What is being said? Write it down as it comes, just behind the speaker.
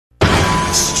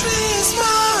Streets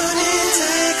morning,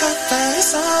 take a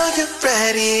face on your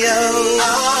radio.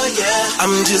 Oh yeah,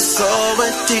 I'm just so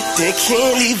addicted,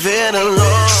 can't leave it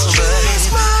alone.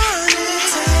 Streets morning,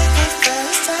 take a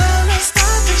face time to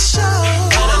start the show.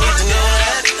 And I need to know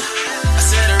that. I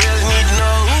said I really need to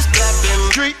know who's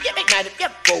clapping. Street,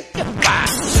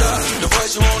 the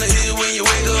voice you wanna hear when you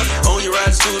wake up, on your ride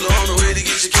to school or on the way to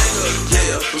get your cake up.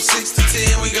 Yeah, from 6 to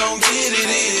 10 we gon' get it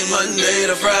in. Monday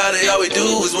to Friday, all we do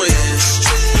is win.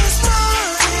 Streets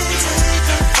morning, take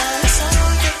a face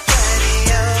on your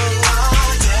radio.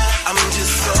 Oh yeah, I'm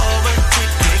just so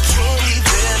addicted, can't leave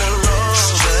it alone.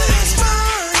 Streets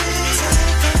morning,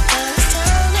 take a face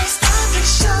time to start the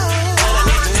show. And I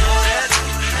need to know that.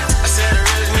 I said I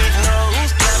really need to know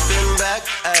who's clapping back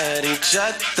at each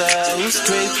other, who's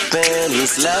creeping,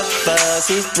 who's lovers,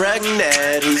 who's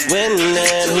pregnant, who's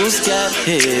winning, who's got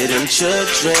hidden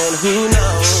children, who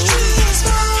knows?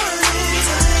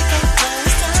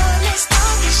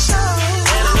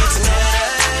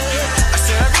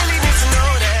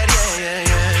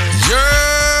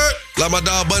 Like my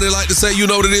dog Buddy like to say, you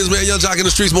know what it is, man. Young Jock in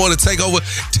the Streets morning takeover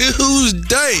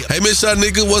Tuesday. Hey, Miss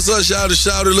Shanika, what's up? Shout it.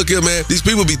 Look here, man. These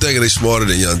people be thinking they smarter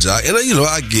than Young Jock. And, you know,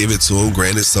 I give it to them.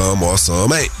 Granted, some or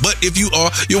some ain't. But if you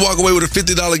are, you walk away with a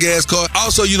 $50 gas card.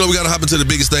 Also, you know, we got to hop into the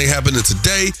biggest thing happening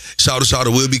today. Shout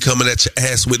will be coming at your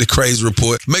ass with the crazy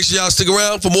report. Make sure y'all stick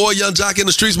around for more Young Jock in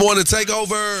the Streets morning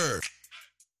takeover.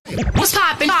 What's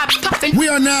poppin'? We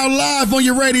are now live on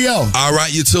your radio. All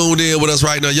right, you tuned in with us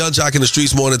right now. Young Jock in the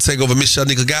Streets morning takeover. Miss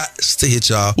Shanika got to hit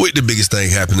y'all with the biggest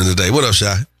thing happening today. What up,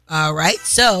 Shy? All right,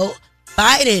 so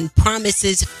Biden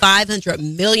promises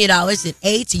 $500 million in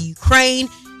aid to Ukraine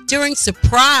during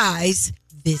surprise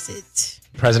visit.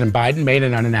 President Biden made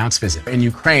an unannounced visit in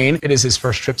Ukraine. It is his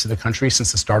first trip to the country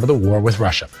since the start of the war with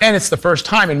Russia. And it's the first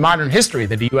time in modern history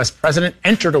that a U.S. president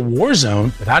entered a war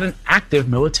zone without an active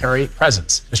military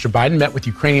presence. Mr. Biden met with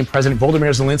Ukrainian President Volodymyr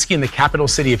Zelensky in the capital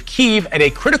city of Kyiv at a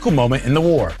critical moment in the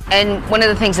war. And one of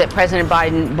the things that President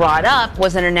Biden brought up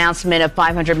was an announcement of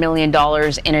 $500 million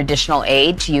in additional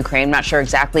aid to Ukraine. I'm not sure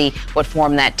exactly what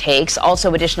form that takes.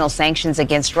 Also, additional sanctions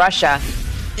against Russia.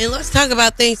 And let's talk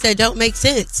about things that don't make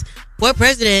sense. What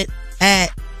president at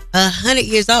 100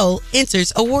 years old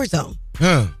enters a war zone?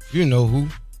 You know who.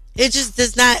 It just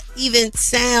does not even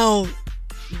sound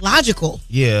logical.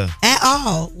 Yeah. At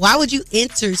all. Why would you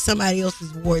enter somebody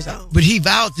else's war zone? But he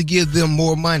vowed to give them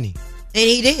more money. And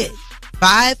he did.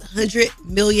 $500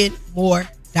 million more.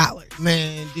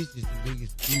 Man, this is the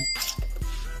biggest scoop.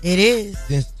 It is.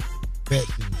 Since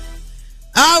Betsy.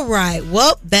 All right.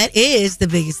 Well, that is the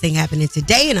biggest thing happening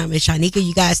today. And I'm Miss Shanika.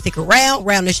 You guys stick around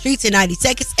the streets in 90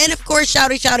 seconds. And of course,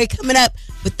 Shouty coming up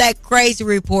with that crazy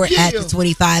report at the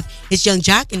 25. It's Young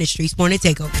Jock in the Streets morning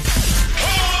takeover.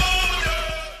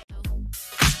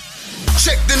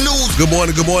 Check the news. Good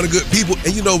morning, good people.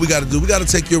 And you know what we got to do. We got to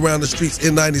take you around the streets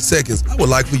in 90 seconds. I would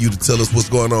like for you to tell us what's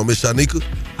going on, Miss Shanika.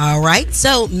 All right.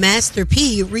 So Master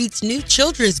P reads new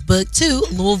children's book to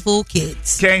Louisville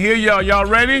kids. Can't hear y'all. Y'all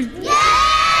ready? Yeah!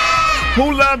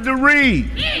 Who love to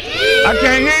read? I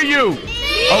can't hear you.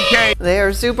 Okay. They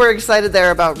are super excited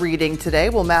there about reading today.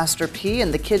 Well, Master P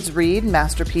and the kids read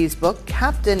Master P's book,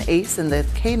 Captain Ace and the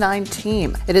K9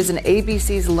 Team. It is an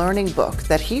ABC's learning book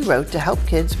that he wrote to help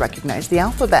kids recognize the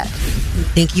alphabet. I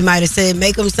think you might have said,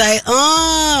 make them say,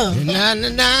 Nah.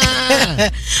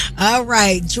 All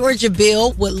right. Georgia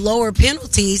bill would lower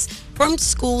penalties from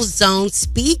school zone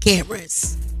speed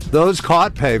cameras. Those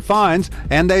caught pay fines,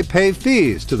 and they pay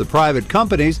fees to the private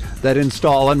companies that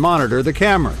install and monitor the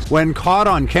cameras. When caught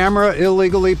on camera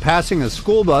illegally passing a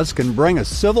school bus can bring a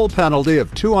civil penalty of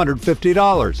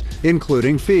 $250,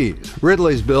 including fees.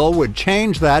 Ridley's bill would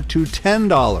change that to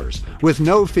 $10 with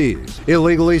no fees.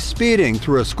 Illegally speeding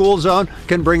through a school zone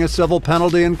can bring a civil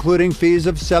penalty, including fees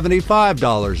of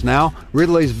 $75. Now,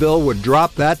 Ridley's bill would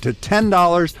drop that to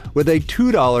 $10 with a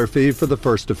 $2 fee for the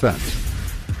first offense.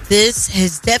 This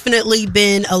has definitely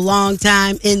been a long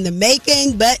time in the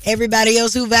making, but everybody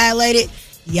else who violated,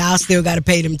 y'all still got to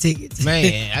pay them tickets.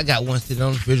 Man, I got one sitting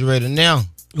on the refrigerator now.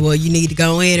 Well, you need to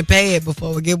go ahead and pay it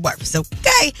before we get worse,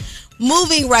 okay?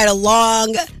 Moving right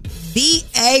along,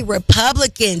 VA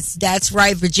Republicans, that's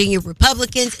right, Virginia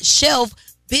Republicans, shelve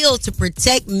bill to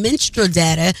protect menstrual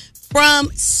data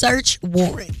from search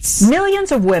warrants.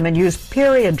 Millions of women use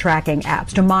period tracking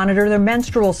apps to monitor their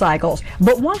menstrual cycles.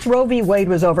 But once Roe v. Wade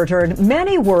was overturned,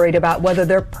 many worried about whether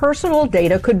their personal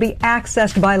data could be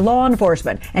accessed by law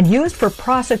enforcement and used for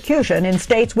prosecution in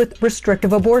states with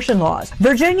restrictive abortion laws.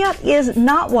 Virginia is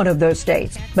not one of those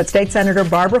states, but State Senator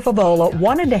Barbara Favola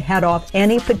wanted to head off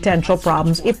any potential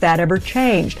problems if that ever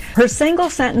changed. Her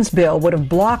single-sentence bill would have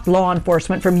blocked law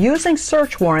enforcement from using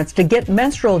search warrants to get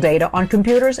menstrual data on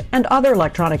computers and other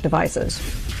electronic devices.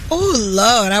 Oh,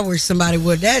 Lord, I wish somebody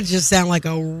would. That just sound like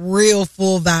a real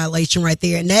full violation right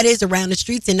there. And that is Around the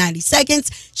Streets in 90 seconds.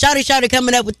 Shouty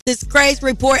coming up with this crazy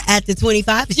report at the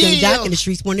 25. It's Young Jock in the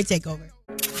Streets Morning Takeover.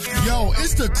 Yo,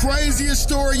 it's the craziest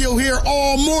story you'll hear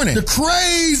all morning. The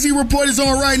crazy report is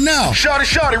on right now.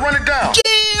 Shawty, run it down.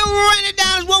 Yeah, run it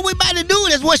down is what we about to do.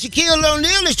 That's what Shaquille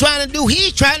O'Neal is trying to do.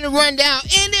 He's trying to run down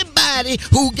anybody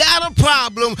who got a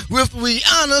problem with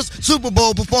Rihanna's Super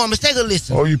Bowl performance. Take a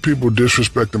listen. All you people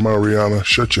disrespecting my Rihanna,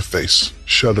 shut your face.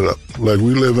 Shut it up. Like,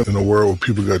 we live in a world where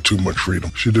people got too much freedom.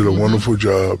 She did a wonderful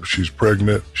job. She's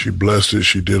pregnant. She blessed it.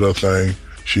 She did her thing.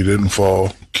 She didn't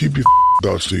fall. Keep your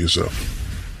thoughts to yourself.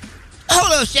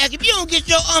 Hold up, Shaq. If you don't get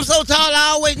your arm so tall,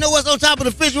 I always know what's on top of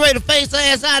the refrigerator. Face her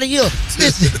ass out of here.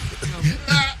 Listen.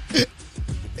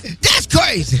 That's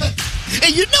crazy.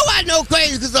 And you know I know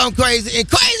crazy because I'm crazy. And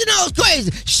crazy knows crazy.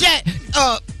 Shaq,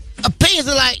 opinions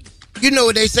are like, you know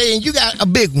what they say, and you got a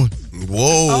big one.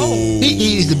 Whoa. Oh.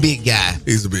 He's a big guy.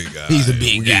 He's a big guy. He's a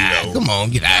big guy. You know. Come on,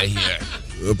 get out of here.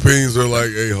 Opinions are like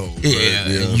a-holes. Yeah,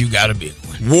 you got a big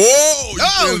one. Whoa.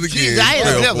 Oh, jeez, I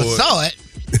never saw it.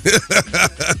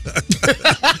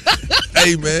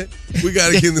 Hey, man, we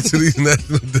got to get into these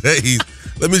national days.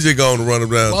 Let me just go on and run them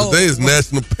down. Whoa. Today is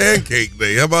National Pancake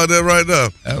Day. How about that right now?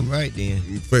 All right, then.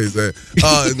 Face that.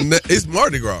 It's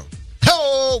Mardi Gras.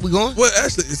 Oh, we going? Well,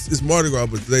 actually, it's Mardi Gras,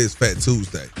 but today is Fat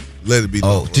Tuesday. Let it be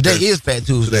known. Oh, today is Fat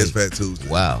Tuesday. Today is Fat Tuesday.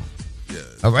 Wow. Yeah.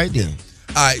 All right, then.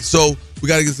 All right, so we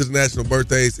got to get to the national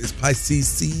birthdays. It's Pisces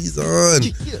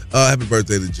season. Happy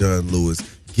birthday to John Lewis,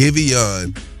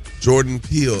 Giveon, Jordan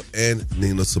Peele, and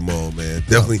Nina Simone, man.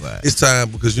 Definitely, it's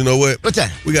time because you know what? What time?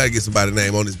 We got to get somebody's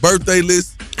name on this birthday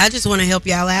list. I just want to help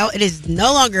y'all out. It is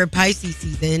no longer Pisces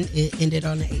season. It ended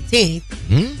on the 18th.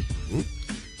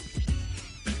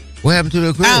 What happened to the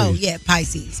Aquarius? Oh, yeah,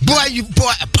 Pisces. Boy.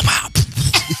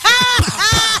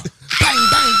 Bang,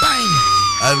 bang, bang.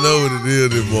 I know what it is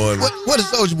this morning. What a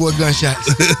Soulja Boy gunshots?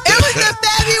 It was the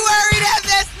February that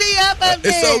messed me up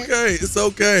there. It's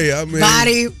okay. I mean,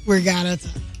 Body, we gotta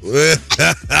talk.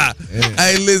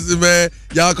 Hey, listen, man.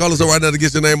 Y'all call us up right now to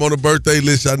get your name on the birthday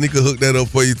list. Shanika hook that up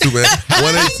for you too, man.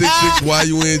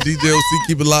 1-866-YUN-GJOC.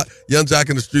 Keep it locked. Young Jock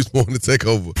in the Streets Morning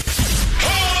Takeover.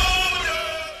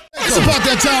 It's about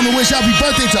that time to wish happy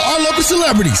birthday to our local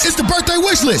celebrities. It's the birthday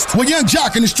wish list with Young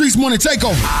Jock in the Streets Morning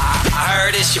Takeover. I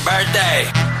heard it's your birthday.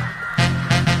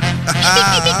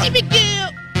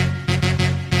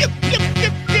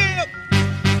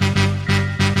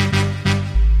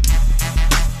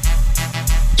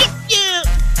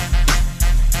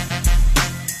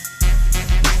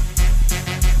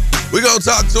 We gonna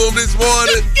talk to him this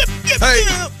morning. Hey,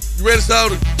 you ready,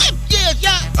 Shouter?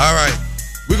 Yeah. All right.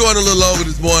 We're going a little over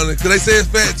this morning because they say it's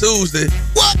Fat Tuesday.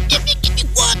 What?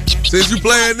 Since you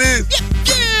playing this.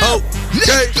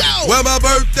 Okay. Where my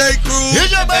birthday crew?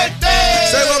 Here's your birthday.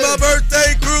 Say where my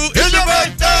birthday crew? Here's your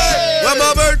birthday. Where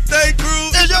my birthday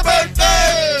crew? Here's your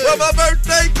birthday. Where my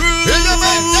birthday crew? Here's your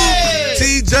birthday.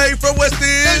 TJ from West End.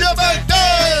 Here's your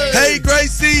birthday. Hey,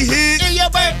 Gracie Hicks. Here's your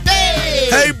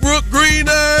birthday. Hey, Brooke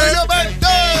Greener. Here's your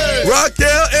birthday.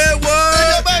 Raquel Edwards.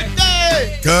 Here's your birthday.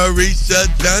 Carisha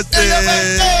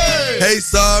Johnson. Hey,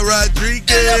 Saul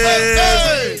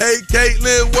Rodriguez. Hey,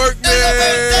 Caitlin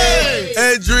Workman.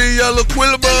 Andrea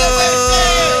LaQuilba.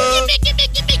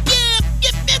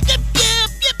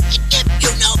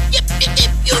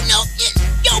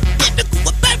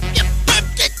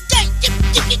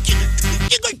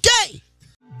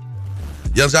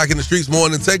 Young Jock in the Streets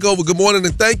Morning Takeover. Good morning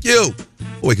and thank you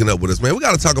for waking up with us, man. We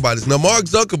got to talk about this. Now, Mark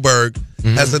Zuckerberg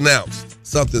has announced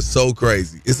something so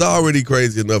crazy. It's already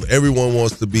crazy enough. Everyone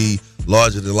wants to be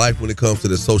larger than life when it comes to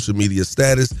their social media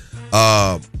status.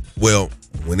 Well,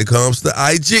 when it comes to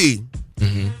IG,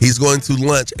 he's going to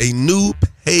launch a new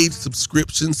paid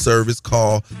subscription service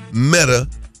called Meta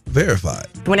verified.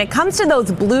 When it comes to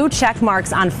those blue check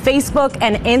marks on Facebook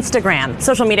and Instagram,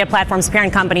 social media platform's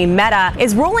parent company Meta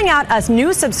is rolling out a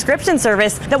new subscription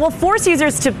service that will force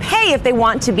users to pay if they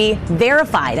want to be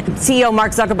verified. CEO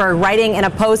Mark Zuckerberg writing in a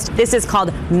post, this is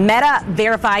called Meta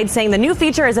Verified, saying the new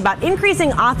feature is about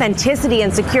increasing authenticity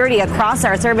and security across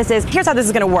our services. Here's how this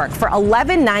is going to work. For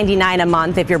 $11.99 a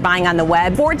month if you're buying on the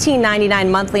web, $14.99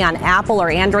 monthly on Apple or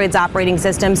Android's operating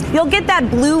systems, you'll get that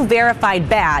blue verified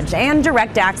badge and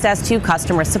direct access to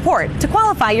customer support. To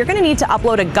qualify, you're going to need to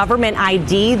upload a government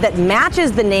ID that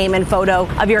matches the name and photo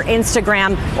of your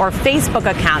Instagram or Facebook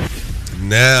account.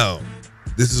 Now,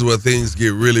 this is where things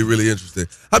get really, really interesting.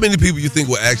 How many people you think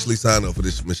will actually sign up for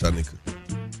this, Ms. Shanika?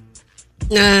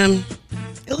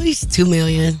 At least 2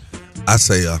 million. I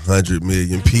say 100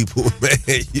 million people, man.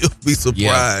 You'll be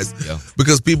surprised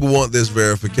because people want this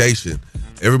verification.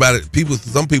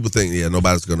 Some people think,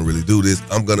 nobody's going to really do this.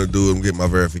 I'm going to do it and get my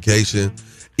verification.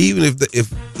 Even if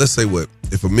let's say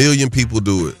if 1 million people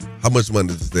do it, how much money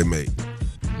does they make?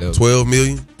 12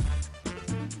 million?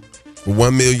 For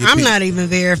 1 million I'm people? not even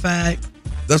verified.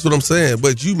 That's what I'm saying,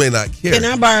 but you may not care. Can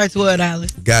I borrow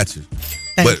 $12? Got you.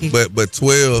 Thank you. But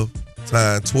 12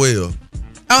 times 12.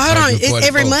 Oh, hold on. It's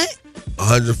every month?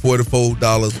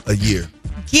 $144 a year.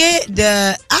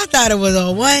 I thought it was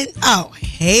a one. Oh,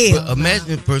 hell. But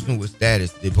imagine a person with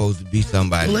status, they're supposed to be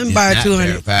somebody Let me that's borrow not 200.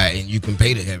 verified, and you can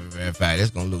pay to have it verified.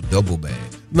 That's gonna look double bad.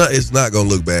 No, it's not gonna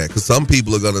look bad because some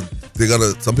people are gonna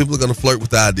flirt with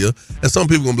the idea, and some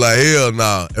people gonna be like, hell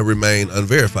nah, and remain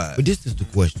unverified. But this is the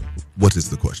question. What is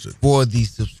the question? For the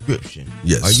subscription,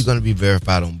 yes, are you gonna be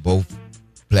verified on both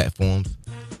platforms,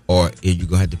 or are you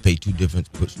gonna have to pay two different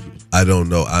subscriptions? I don't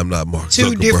know. I'm not Mark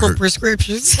Zuckerberg. 2 different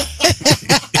prescriptions.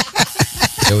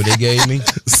 That what they gave me?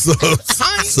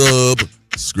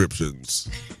 Subscriptions.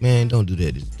 Man, don't do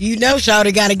that. You know,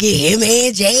 Shawty got to get him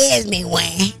and Jasmine one.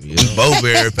 We both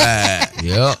verified.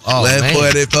 Yeah. Oh,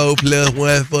 144 plus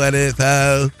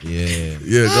 144. Yeah.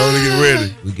 Yeah, go on and get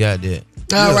ready. We got that.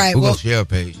 All right. We're going to share a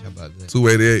page. How about that?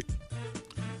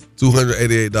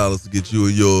 $288 to get you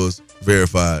and yours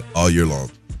verified all year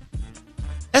long.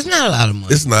 That's not a lot of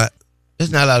money. It's not.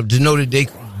 That's not a lot. To know that they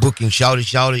booking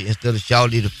Shawty instead of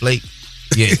Shawty the Flake.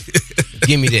 Yeah.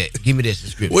 Give me that. Give me that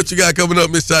subscription. What you got coming up,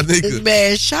 Miss Shanika?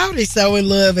 Man, Shawty's so in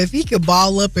love. If he could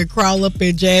ball up and crawl up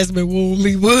in Jasmine womb,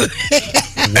 he would.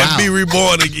 And be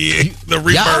reborn again. The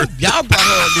rebirth. Y'all brought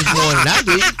her up this morning. I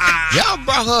did. Y'all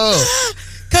brought her up.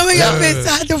 Coming up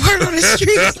inside the Word on the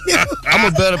Streets. I'm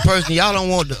a better person. Y'all don't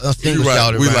want a single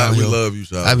Shawty around We here. love you,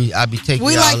 Shawty. I be taking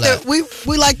We y'all like out. we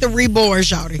like the reborn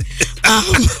Shawty.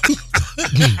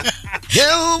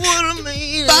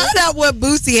 Find out what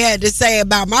Boosie had to say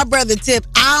about my brother Tip.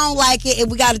 I don't like it,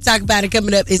 and we got to talk about it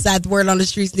coming up inside the Word on the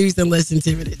Streets news in less than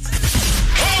 10 minutes.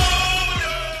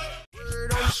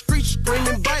 Word on the streets,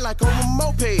 screaming bite like on a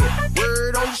moped.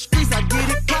 Word on the streets, I get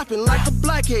it popping like a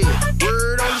blackhead.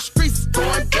 Word on the streets,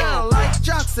 going down like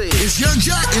Jock said. It's Young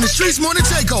Jock in the Streets Morning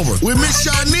Takeover with Miss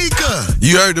Shanika.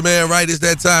 You heard the man right. It's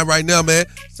that time right now, man.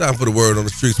 It's time for the Word on the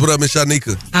Streets. What up, Miss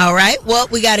Shanika? All right. Well,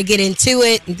 we got to get into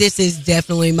it. This is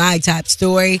definitely my type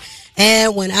story.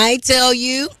 And when I tell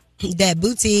you that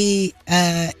Boosie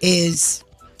is,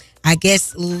 I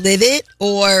guess, livid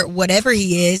or whatever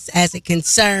he is as it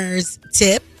concerns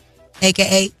Tip,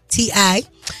 a.k.a. T.I.,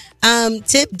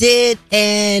 Tip did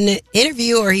an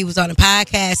interview, or he was on a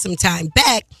podcast some time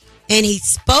back, and he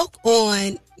spoke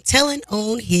on telling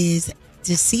on his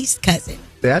deceased cousin.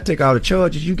 I take all the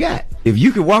charges you got. If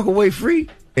you can walk away free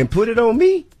and put it on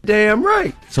me, damn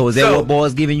right. So is that what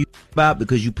boys giving you about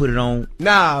because you put it on?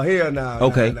 Nah, hell no.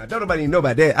 Okay. Nah. Don't nobody even know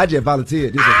about that. I just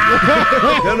volunteered.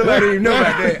 Don't nobody even know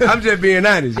about that. I'm just being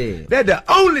honest. Yeah. That's the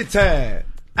only time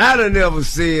I done never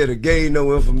said or gave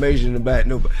no information about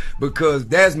nobody, because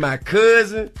that's my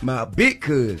cousin, my big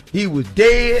cousin. He was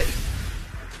dead.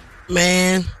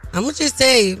 Man, I'm gonna just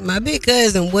say my big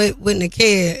cousin wouldn't have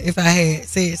cared if I had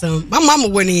said something. My mama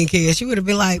wouldn't even care. She would have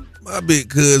been like, my big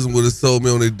cousin would have sold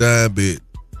me on their dime bit.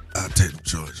 I'll take them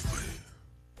charges for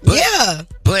you. Yeah.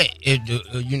 But,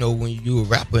 you know, when you a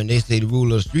rapper and they say the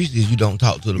rule of the streets is you don't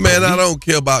talk to the Man, police. I don't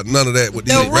care about none of that. What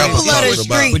the these rule rappers of the talking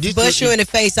about. streets bust you in the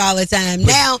face all the time.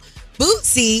 Now,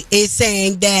 Boosie is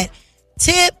saying that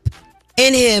Tip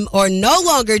and him are no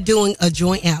longer doing a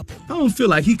joint album. I don't feel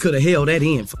like he could have held that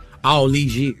in for all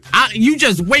these years. You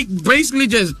just basically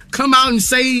just come out and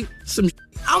say some shit.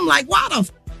 I'm like, why the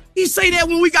f*** he say that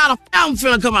when we got a album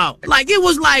finna come out? Like, it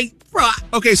was like, bro.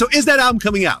 Okay, so is that album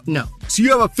coming out? No. So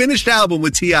you have a finished album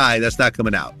with T.I. that's not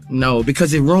coming out? No,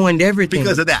 because it ruined everything.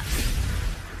 Because of that.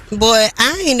 Boy,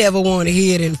 I ain't never want to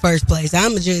hear it in the first place.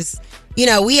 I'm just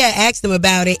we had asked him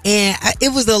about it, and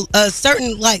it was a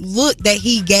certain like look that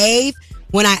he gave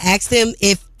when I asked him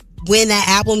when that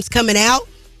album's coming out.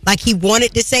 Like he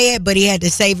wanted to say it, but he had to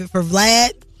save it for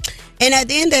Vlad. And at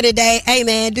the end of the day, hey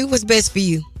man, do what's best for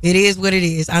you. It is what it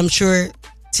is. I'm sure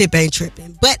Tip ain't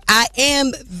tripping, but I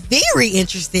am very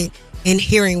interested in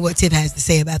hearing what Tip has to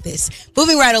say about this.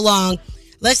 Moving right along,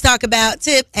 let's talk about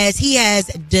Tip as he has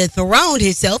dethroned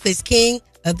himself as king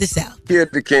of the South. Here,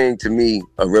 the king, to me,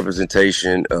 a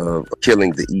representation of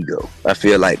killing the ego. I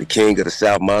feel like the king of the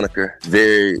South moniker is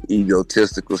very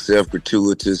egotistical,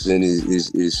 self-gratuitous, and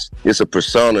it's a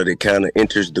persona that kind of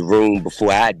enters the room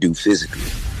before I do physically.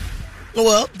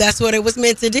 Well, that's what it was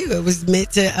meant to do. It was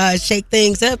meant to shake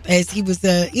things up as he was,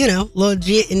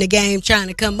 legit in the game, trying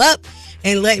to come up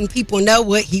and letting people know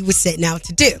what he was setting out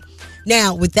to do.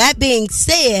 Now, with that being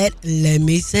said, let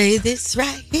me say this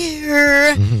right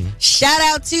here. Shout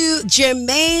out to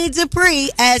Jermaine Dupri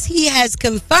as he has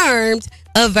confirmed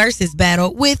a versus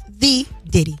battle with the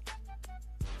Diddy.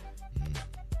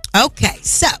 Okay,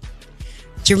 so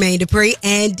Jermaine Dupri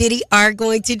and Diddy are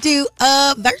going to do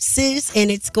a versus, and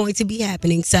it's going to be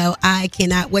happening. So I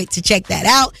cannot wait to check that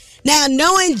out. Now,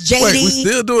 knowing JD... Wait, we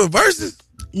still doing versus?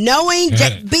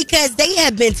 Because they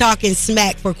have been talking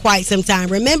smack for quite some time.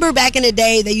 Remember back in the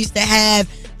day, they used to have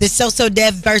the So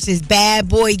Def versus Bad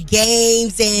Boy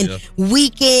games and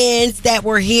weekends that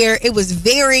were here. It was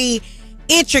very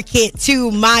intricate to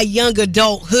my young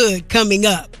adulthood coming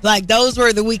up. Like, those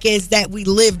were the weekends that we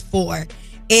lived for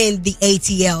in the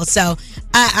ATL. So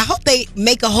I hope they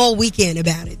make a whole weekend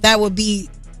about it. That would be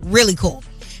really cool.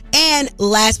 And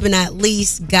last but not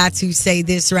least, got to say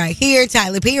this right here.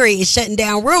 Tyler Perry is shutting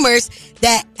down rumors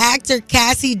that actor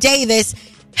Cassie Davis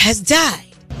has died.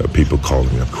 People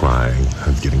calling me up crying.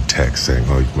 I'm getting texts saying,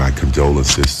 oh, my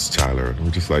condolences, Tyler. And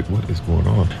I'm just like, what is going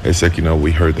on? It's like,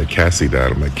 we heard that Cassie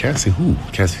died. I'm like, Cassie who?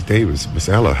 Cassie Davis, Miss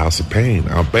Ella, House of Pain.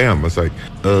 Bam. I was like,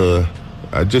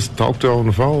 I just talked to her on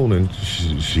the phone and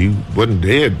she wasn't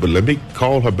dead, but let me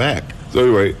call her back. So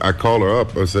anyway, I call her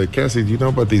up. I said, Cassie, do you know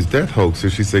about these death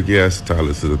hoaxes? She said, yes, Tyler,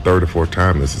 this is the third or fourth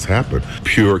time this has happened.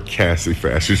 Pure Cassie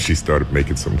fashion. She started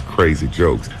making some crazy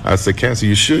jokes. I said, Cassie,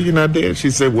 you sure you're not dead?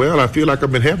 She said, well, I feel like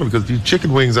I'm in heaven because these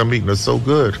chicken wings I'm eating are so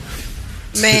good.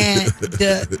 Man,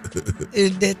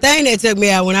 the thing that took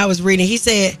me out when I was reading, he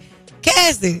said,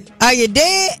 Cassie, are you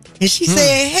dead? And she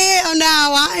said, hell no,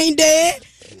 I ain't dead.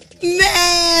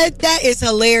 Man, that is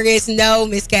hilarious. No,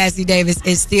 Miss Cassie Davis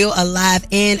is still alive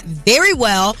and very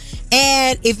well.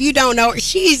 And if you don't know her,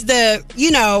 she's the,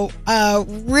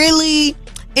 really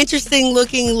interesting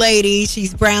looking lady.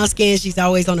 She's brown skinned. She's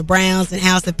always on the Browns and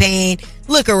House of Pain.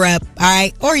 Look her up, all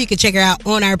right? Or you can check her out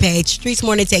on our page, Streets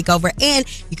Morning Takeover. And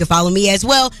you can follow me as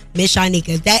well, Miss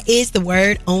Shanika. That is the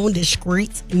word on the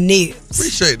Streets News.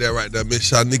 Appreciate that right there,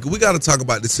 Miss Shanika. We got to talk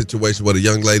about this situation where the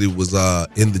young lady was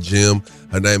in the gym.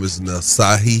 Her name is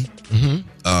Nasahi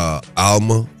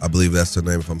Alma. I believe that's her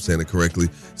name, if I'm saying it correctly.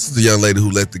 This is the young lady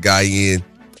who let the guy in,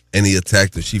 and he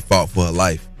attacked her. She fought for her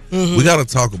life. We got to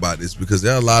talk about this because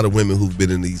there are a lot of women who've been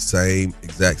in these same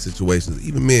exact situations,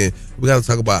 even men. We got to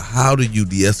talk about how do you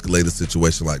de-escalate a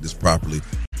situation like this properly,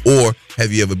 or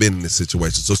have you ever been in this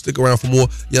situation? So stick around for more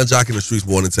Young Jock in the Streets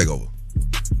Morning Takeover.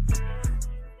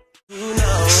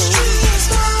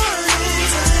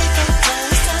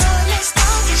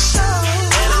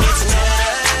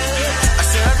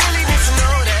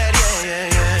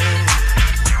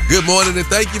 Good morning, and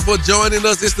thank you for joining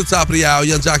us. It's the top of the hour.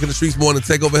 Young Jock in the Streets Morning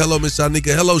Takeover. Hello, Miss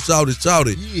Shanika. Hello,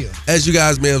 Shouty. Yeah. As you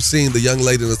guys may have seen, the young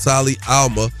lady, Natalie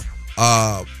Alma,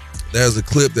 there's a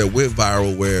clip that went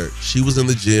viral where she was in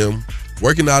the gym,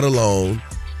 working out alone,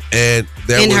 and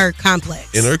her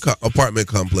complex. In her apartment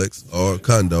complex or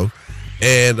condo,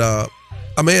 and a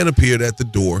man appeared at the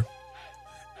door,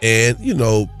 and,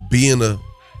 being a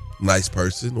nice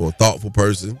person or a thoughtful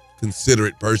person,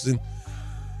 considerate person,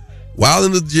 while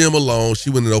in the gym alone, she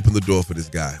went and opened the door for this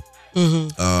guy.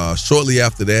 Shortly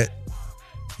after that,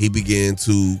 he began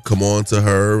to come on to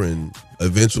her and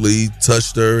eventually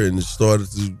touched her and started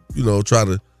to, try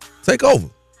to take over.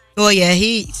 Well, yeah,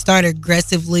 he started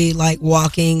aggressively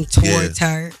walking towards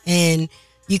her, and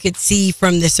you could see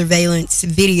from the surveillance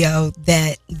video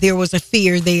that there was a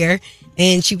fear there,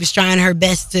 and she was trying her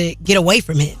best to get away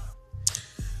from him.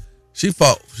 She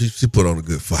fought. She put on a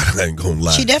good fight. I ain't gonna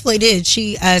lie. She definitely did.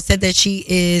 She said that she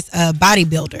is a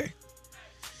bodybuilder,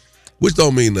 which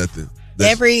don't mean nothing.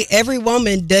 Every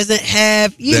woman doesn't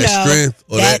have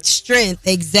that strength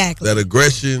exactly. That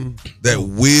aggression, that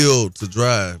will to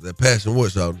drive, that passion.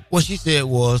 What, y'all? What she said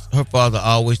was her father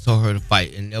always told her to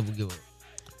fight and never give up.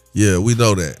 Yeah, we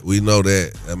know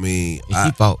that. I mean,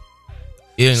 she fought.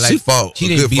 She fought. She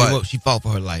didn't beat him up. She fought for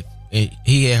her life, and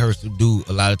he had her to do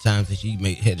a lot of times, and she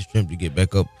had the strength to get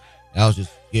back up. I was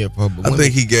just scared for her. But I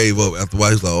think he gave up after a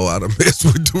while. He's like, I done messed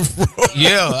with the wrong.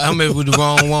 Yeah, I messed with the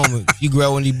wrong woman. She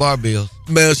grabbed one of these barbells.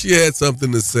 Man, she had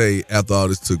something to say after all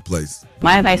this took place.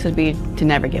 My advice would be to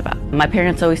never give up. My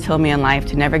parents always told me in life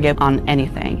to never give on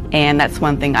anything. And that's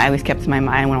one thing I always kept in my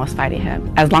mind when I was fighting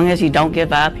him. As long as you don't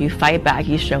give up, you fight back,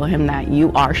 you show him that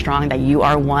you are strong, that you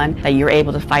are one, that you're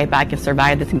able to fight back and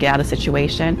survive this and get out of the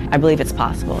situation, I believe it's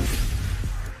possible.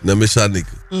 Now, Miss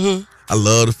Shanika, I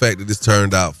love the fact that this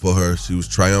turned out for her. She was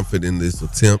triumphant in this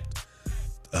attempt,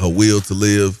 her will to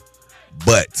live.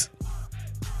 But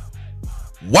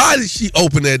why did she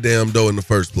open that damn door in the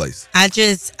first place? I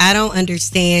don't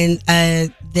understand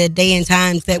the day and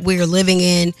times that we're living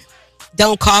in.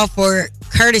 Don't call for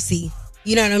courtesy.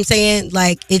 You know what I'm saying?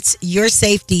 Like, it's your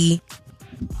safety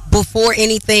before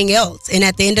anything else. And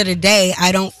at the end of the day,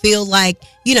 I don't feel like,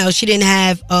 she didn't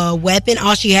have a weapon.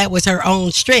 All she had was her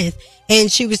own strength. And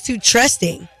she was too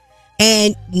trusting.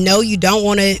 And no, you don't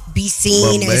want to be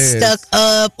seen as stuck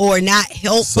up or not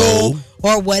helpful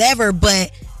or whatever.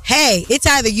 But hey, it's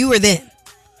either you or them.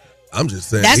 I'm just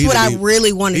saying. That's what I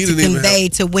really wanted to convey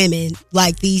to women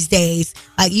like these days.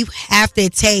 Like, you have to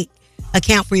take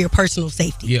account for your personal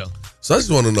safety. Yeah. So I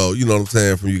just want to know, you know what I'm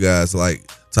saying, from you guys, like,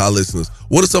 to our listeners,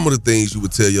 what are some of the things you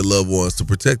would tell your loved ones to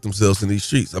protect themselves in these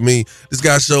streets? I mean, this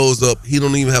guy shows up, he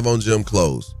don't even have on gym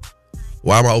clothes.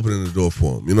 Why am I opening the door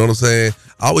for him? You know what I'm saying?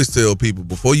 I always tell people,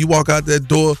 before you walk out that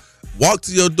door, walk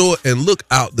to your door and look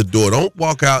out the door. Don't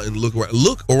walk out and look around.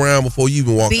 Look around before you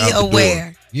even walk out the door. Be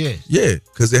aware. Yes. Yeah,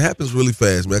 because it happens really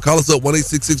fast, man. Call us up,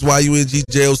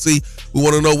 1-866-YUNG-JLC. We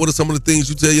want to know, what are some of the things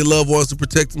you tell your loved ones to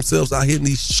protect themselves out here in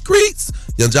these streets?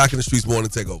 Young Jock in the Streets Morning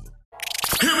Takeover.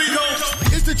 Here we go.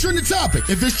 It's the trending topic.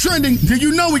 If it's trending, then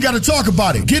you know we got to talk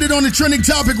about it. Get it on the trending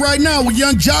topic right now with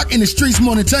Young Jock in the Streets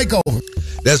Morning Takeover.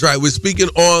 That's right. We're speaking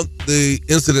on the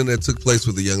incident that took place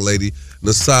with the young lady,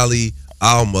 Nasali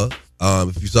Alma.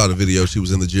 If you saw the video, she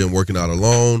was in the gym working out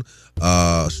alone.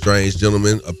 A strange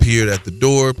gentleman appeared at the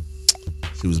door.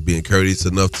 She was being courteous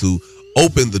enough to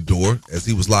open the door as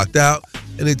he was locked out,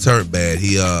 and it turned bad.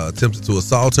 He attempted to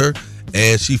assault her,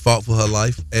 and she fought for her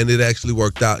life, and it actually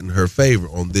worked out in her favor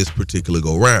on this particular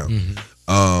go-round.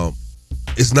 It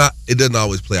doesn't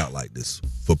always play out like this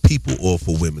for people or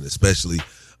for women especially.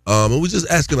 And we're just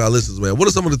asking our listeners, man, what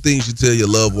are some of the things you tell your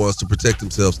loved ones to protect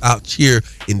themselves out here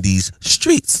in these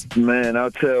streets? Man,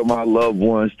 I'll tell my loved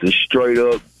ones to straight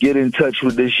up get in touch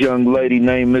with this young lady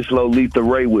named Miss Lolita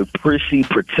Ray with Prissy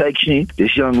Protection.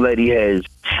 This young lady has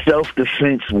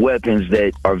self-defense weapons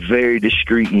that are very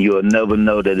discreet, and you'll never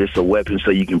know that it's a weapon,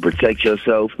 so you can protect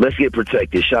yourself. Let's get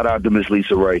protected. Shout out to Miss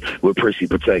Lisa Ray with Prissy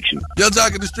Protection. Young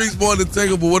Jock in the Streets Morning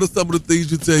Takeover. What are some of the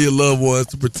things you tell your loved ones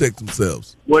to protect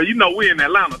themselves? Well, we're in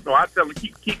Atlanta, so I tell them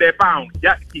keep that fire on you. You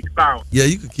got to keep the fire on you. Yeah,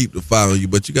 you can keep the fire on you,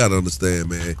 but you got to understand,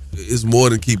 man, it's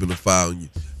more than keeping the fire on you.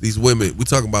 These women, we're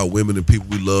talking about women and people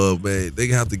we love, man, they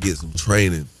have to get some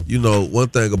training. One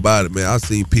thing about it, man, I've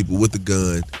seen people with a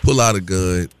gun pull out a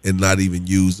gun and not even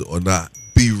use it or not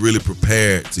be really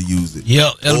prepared to use it.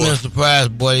 Yep, element of surprise,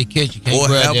 boy, they catch you. Can't or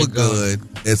grab have that a gun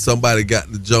and somebody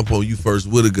got to jump on you first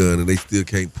with a gun and they still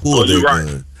can't pull their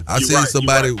gun. I've seen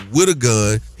somebody with a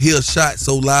gun hear a shot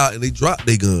so loud and they drop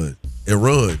their gun and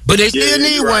run. But they still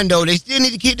need one though. They still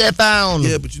need to keep that fire on them.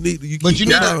 Yeah, but you need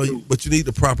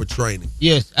the proper training.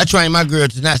 Yes, I train my girl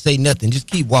to not say nothing. Just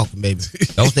keep walking, baby.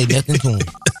 Don't say nothing to them.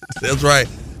 That's right.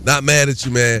 Not mad at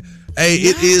you, man. Hey,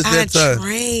 it is that time.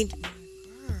 Trained.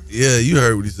 Yeah, you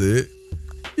heard what he said.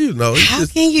 How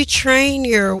can you train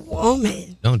your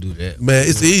woman? Don't do that, man.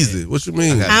 It's easy. What you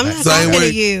mean? I'm not talking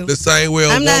to you. The same way a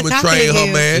woman train her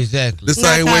man. Exactly. The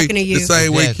same way. The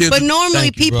same way. But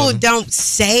normally people don't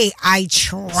say I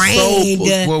trained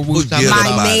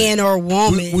my man or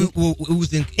woman.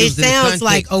 It sounds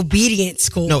like obedience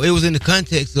school. No, it was in the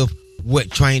context of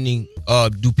what training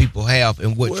do people have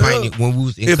and what training when we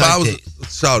was in context. If I was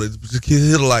shouted, just hit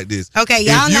it like this. Okay,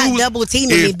 y'all not double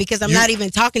teaming me because I'm not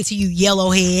even talking to you, yellow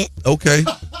head. Okay.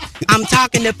 I'm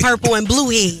talking to purple and blue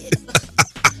head.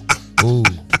 Ooh.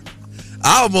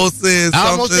 I almost said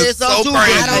something so crazy.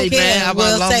 I don't care. I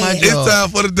will say it. It's time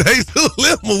for the Days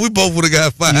Dilemma. We both would have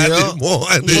got fired this morning. Well,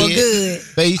 good.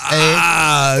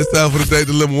 It's time for the Days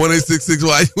Dilemma.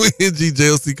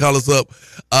 1-866-YUNG-JLC. Call us up.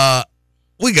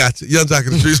 We got you. Young Jock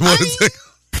in the Streets Morning Takeover.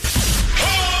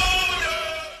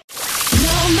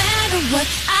 No matter what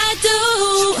I do,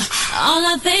 all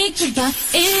I think about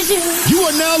is you. You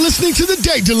are now listening to the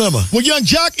Date Dilemma with Young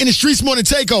Jock in the Streets Morning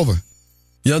Takeover.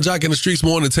 Young Jock in the Streets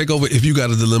morning take over. If you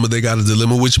got a dilemma, they got a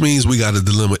dilemma, which means we got a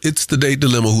dilemma. It's the date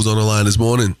dilemma. Who's on the line this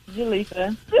morning?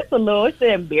 Julissa. Just a little, it's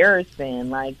embarrassing.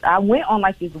 Like, I went on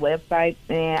like this website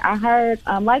and I hired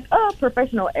like a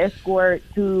professional escort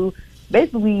to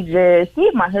basically just see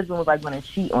if my husband was like going to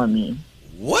cheat on me.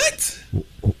 What?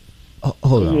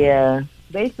 Hold on. Yeah.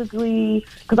 Basically,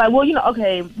 because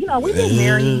we've been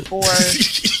married for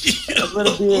a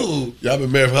little bit. Y'all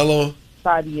been married for how long?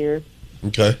 5 years.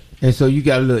 Okay. And so you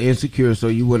got a little insecure, so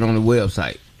you went on the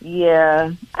website.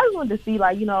 Yeah. I just wanted to see,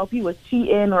 like, if he was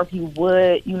cheating or if he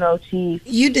would, cheat.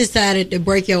 You decided to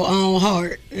break your own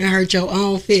heart and hurt your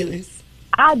own feelings.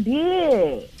 I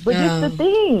did. But just the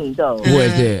thing, though. What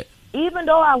is that? Even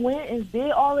though I went and did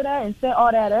all of that and set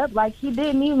all that up, like, he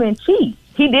didn't even cheat.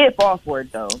 He did fall for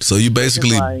it, though. So you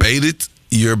basically baited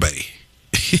your bae.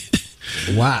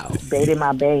 Wow. Baited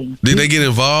my bae. Did they get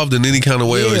involved in any kind of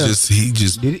way, or he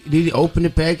just did he open the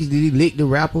package? Did he lick the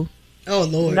wrapper? Oh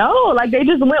Lord. No, like they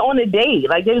just went on a date.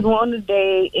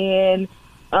 And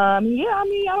I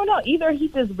don't know. Either he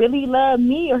just really loved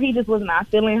me or he just was not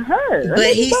feeling her.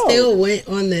 But he still went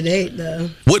on the date, though.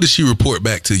 What did she report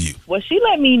back to you? Well, she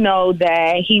let me know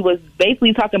that he was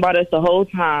basically talking about us the whole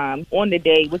time on the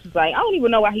date, which is like, I don't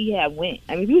even know why he had went.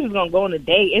 I mean, he was just going to go on a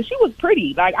date. And she was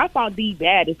pretty. Like, I found the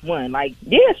baddest one. Like,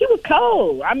 yeah, she was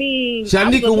cold. I mean,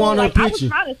 Shanika won her picture. I was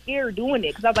kind of scared doing it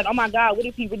because I was like, oh, my God, what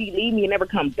if he really leave me and never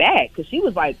come back? Because she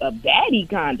was like a baddie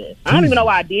kind of. I don't even know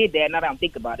why I did that now that I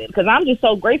think about it. Because I'm just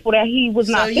so grateful that he was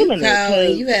not feeling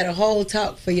it. You had a whole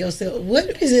talk for yourself.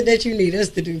 What is it that you need us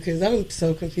to do? Because I'm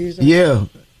so confused. Yeah.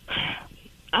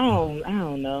 I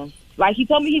don't know. Like, he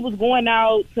told me he was going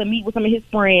out to meet with some of his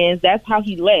friends. That's how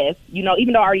he left,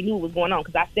 even though I already knew what was going on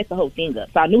because I set the whole thing up.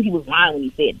 So I knew he was lying when he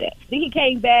said that. Then he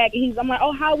came back and I'm like,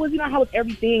 oh, how was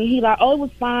everything? He like, oh, it was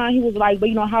fine. He was like,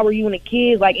 but how are you and the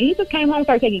kids? Like, and he just came home and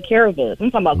started taking care of us. I'm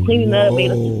talking about cleaning up,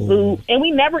 made us some food. And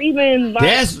we never even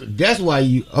That's why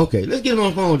you okay, let's get him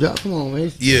on the phone, Jock. Come on,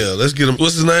 man. Yeah, let's get him.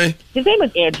 What's his name? His name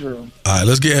is Andrew. All right,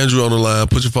 let's get Andrew on the line.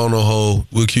 Put your phone on hold.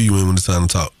 We'll cue you in when it's time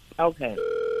to talk. Okay.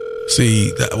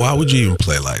 See, why would you even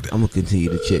play like that? I'm going to continue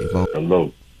to check phone.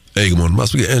 Hello. Hey, good morning.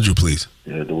 Must we get Andrew, please?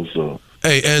 Yeah, what's up?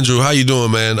 Hey, Andrew, how you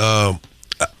doing, man? Are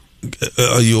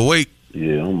you awake?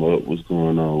 Yeah, I'm up. What's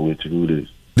going on with you? Who this?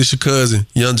 This your cousin,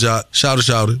 Young Jock. Shouter.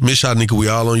 Miss Shanika, we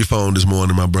all on your phone this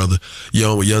morning, my brother. You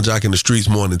on with Young Jock in the Streets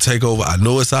morning takeover. I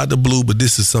know it's out the blue, but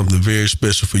this is something very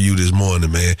special for you this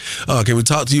morning, man. Can we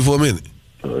talk to you for a minute?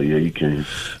 Yeah, you can.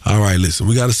 All right, listen.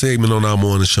 We got a segment on our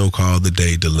morning show called The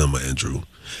Date Dilemma, Andrew.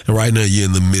 And right now you're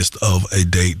in the midst of a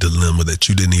date dilemma that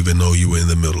you didn't even know you were in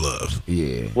the middle of.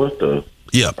 Yeah. What the?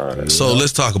 Yep. Right, so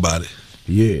let's talk about it.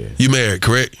 Yeah. You married,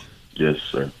 correct? Yes,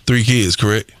 sir. 3 kids,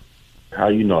 correct? How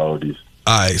you know all this?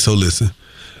 All right, so listen.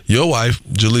 Your wife,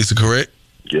 Julissa, correct?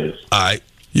 Yes. All right.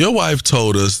 Your wife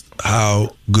told us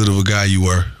how good of a guy you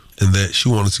were and that she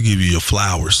wanted to give you your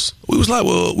flowers. We was like,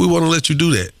 well, we want to let you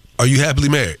do that. Are you happily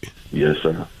married? Yes,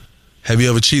 sir. Have you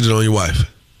ever cheated on your wife?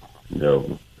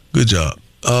 No. Good job.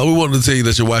 We wanted to tell you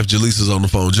that your wife, Julissa's on the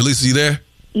phone. Julissa, you there?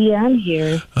 Yeah, I'm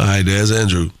here. All right, there's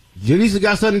Andrew. Julissa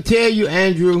got something to tell you,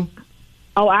 Andrew.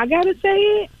 Oh, I got to say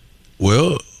it?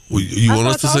 Well, you want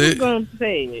us to say it? I was going to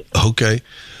say it. Okay.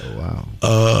 Oh,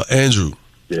 wow. Andrew.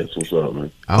 Yes, what's up,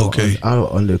 man? Our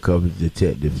undercover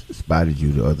detective spotted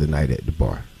you the other night at the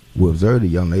bar. We observed a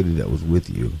young lady that was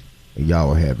with you, and y'all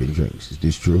were having drinks. Is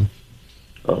this true?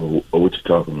 What you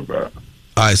talking about?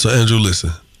 All right, so Andrew,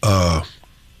 listen.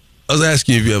 I was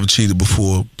asking you if you ever cheated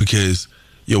before because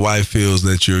your wife feels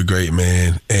that you're a great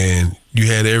man and you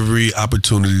had every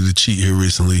opportunity to cheat here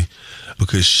recently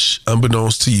because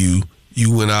unbeknownst to you,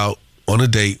 you went out on a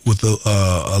date with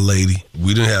a lady.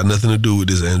 We didn't have nothing to do with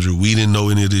this, Andrew. We didn't know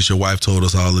any of this. Your wife told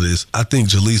us all of this. I think,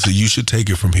 Julissa, you should take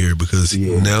it from here because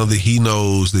now that he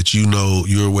knows that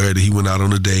you're aware that he went out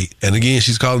on a date. And again,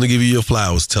 she's calling to give you your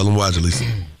flowers. Tell him why,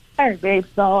 Julissa. All right, babe.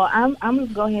 So I'm going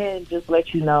to go ahead and just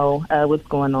let you know what's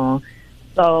going on.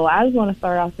 So I just want to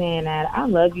start off saying that I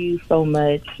love you so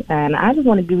much, and I just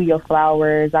want to give you your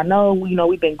flowers. I know,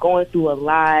 we've been going through a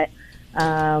lot,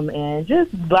 and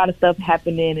just a lot of stuff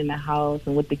happening in the house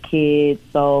and with the kids.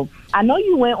 So I know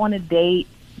you went on a date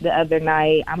the other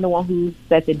night. I'm the one who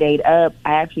set the date up.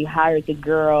 I actually hired the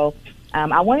girl.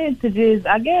 I wanted to just,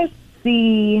 I guess,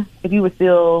 see if you were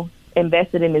still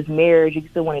invested in this marriage. You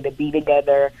still wanted to be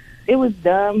together. It was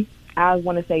dumb. I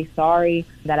want to say sorry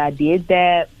that I did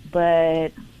that.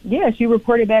 But, yeah, she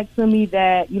reported back to me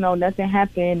that, nothing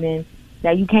happened and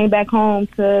that you came back home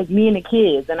to me and the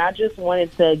kids. And I just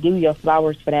wanted to give you your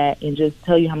flowers for that and just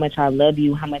tell you how much I love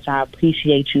you, how much I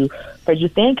appreciate you for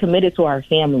just staying committed to our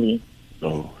family.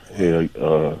 Oh,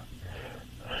 hell,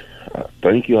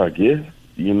 Thank you, I guess.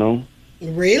 You know.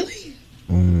 Really?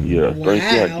 Yeah, thank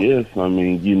you, I guess. I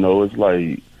mean, you know, it's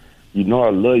like, you know, I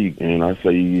love you, and I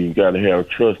say you got to have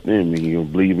trust in me. You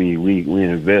believe me. We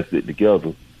invested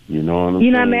together. You know what I'm saying?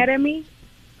 You not mad at me?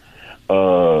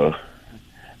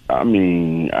 I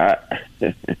mean,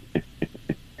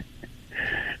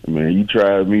 man, you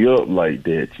tried me up like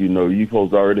that. You know, you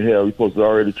supposed to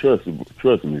already trust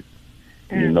me.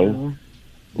 You know.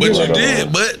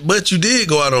 But you did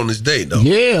go out on this date though.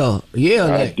 Yeah.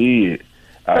 I did.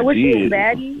 So was she a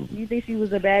baddie? You think she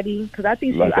was a baddie? Because I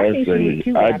think she was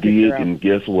cute. I did, and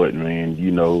guess what, man?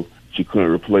 You know, she couldn't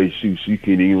replace you. She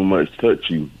couldn't even much touch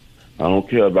you. I don't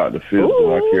care about the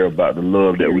physical. I care about the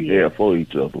love that we have for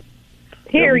each other.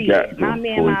 Period. My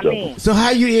man. So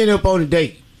how you end up on the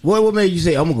date? What made you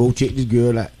say I'm gonna go check this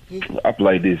girl out? I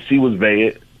play this. She was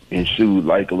bad, and she was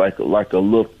like a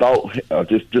little thought,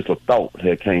 just a thought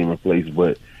that came in place.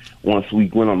 But once we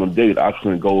went on a date, I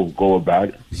couldn't go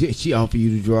about it. She offered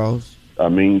you the draws? I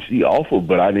mean, she offered,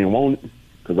 but I didn't want it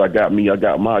because I got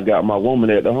my woman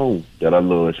at the home that I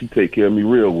love. She take care of me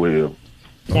real well.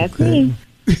 That's me.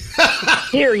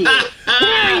 Period.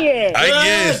 I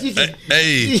guess.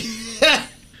 Hey.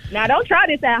 Now, don't try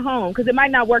this at home because it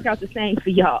might not work out the same for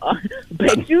y'all.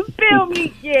 But you feel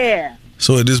me? Yeah.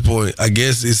 So at this point, I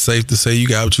guess it's safe to say you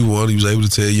got what you wanted. You was able to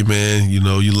tell your man, you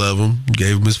know, you love him. You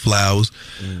gave him his flowers.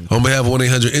 On behalf of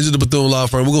 1-800 the Bethune Law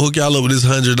Firm, we're going to hook y'all up with this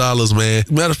 $100, man.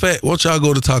 Matter of fact, why don't y'all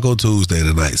go to Taco Tuesday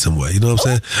tonight somewhere? You know what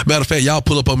I'm saying? Matter of fact, y'all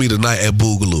pull up on me tonight at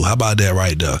Boogaloo. How about that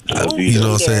right there? You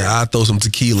know what I'm saying? I'll throw some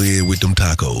tequila in with them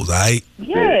tacos, all right?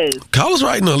 Yes. Call us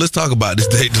right now. Let's talk about this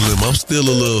date dilemma. I'm still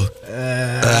a little...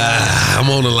 I'm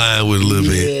on the line with a little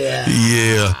bit.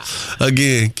 Yeah.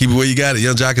 Again, keep it where you got it.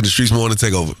 Young Jock in the Streets Morning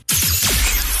Takeover.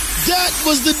 That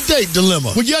was the date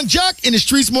dilemma with Young Jock in the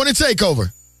Streets Morning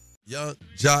Takeover. Young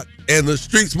Jock and the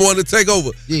Streets Morning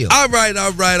Takeover. Yeah. All right. Now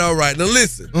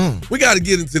listen, we got to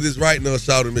get into this right now,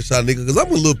 shout out Miss Shanika, because I'm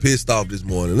a little pissed off this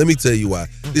morning. Let me tell you why.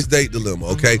 This date dilemma,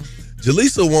 okay?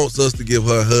 Jaleesa wants us to give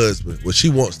her husband, she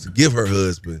wants to give her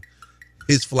husband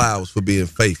his flowers for being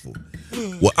faithful.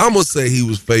 Well, I'm going to say he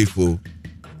was faithful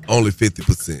only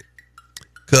 50%.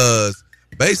 Because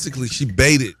basically she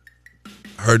baited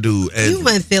her dude. And you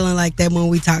weren't feeling like that when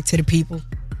we talked to the people.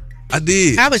 I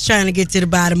did. I was trying to get to the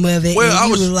bottom of it. Well, and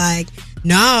you was like,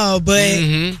 no, but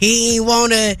he ain't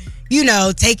want to,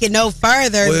 take it no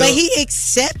further. Well, but he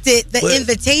accepted the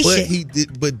invitation.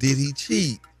 But did he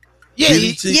cheat? Yeah,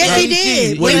 he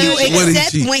did. When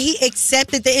he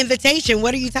accepted the invitation,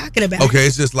 what are you talking about? Okay,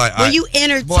 it's just like when you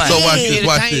entertain. So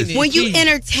watch this. When you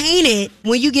entertain it,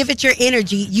 when you give it your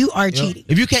energy, you are cheating.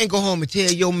 If you can't go home and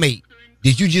tell your mate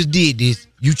that you just did this,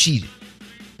 you cheated.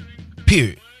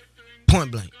 Period.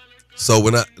 Point blank. So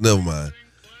when never mind.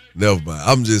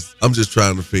 I'm just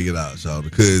trying to figure it out, y'all,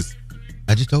 because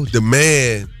I just told you the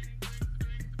man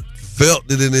felt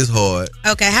it in his heart.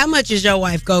 Okay, how much is your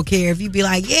wife gonna care if you be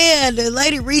like, yeah, the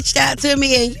lady reached out to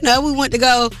me and we went to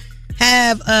go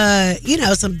have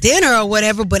some dinner or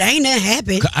whatever, but ain't nothing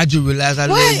happened. I just realized I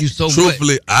love you so much.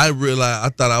 Truthfully, I realized I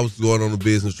thought I was going on a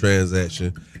business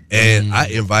transaction, and I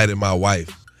invited my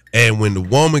wife. And when the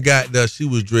woman got there, she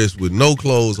was dressed with no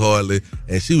clothes hardly,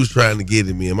 and she was trying to get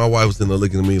at me. And my wife was sitting there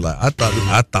looking at me like, I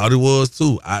thought it was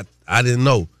too. I didn't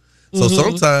know. So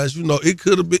sometimes, it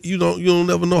could have been, you don't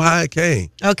never know how it came.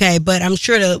 Okay, but I'm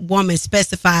sure the woman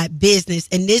specified business,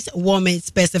 and this woman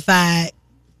specified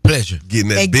pleasure.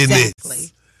 Getting that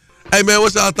business. Hey, man,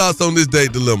 what's y'all thoughts on this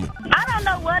date dilemma? I don't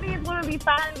know what these women be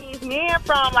finding these men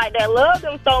from, like, that love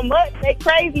them so much. They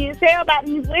crazy as hell about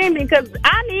these women, because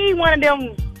I need one of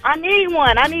them. I need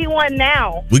one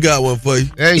now. We got one for you.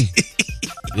 Hey.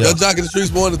 Young Jock in the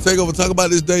Streets Morning Takeover. Talk about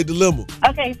this date dilemma.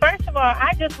 Okay, first of all,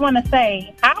 I just want to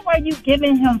say, how are you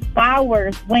giving him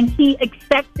flowers when he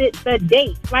accepted the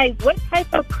date? Like, what type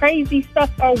of crazy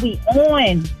stuff are we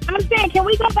on? I'm saying, can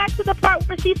we go back to the part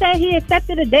where she said he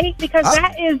accepted a date? Because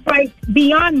that is, like,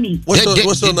 beyond me. What's your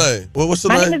name? What's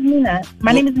your name? My name is Mina.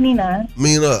 My name is Mina.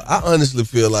 Mina, I honestly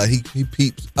feel like he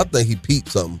peeps. I think he peeped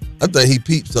something. I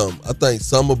think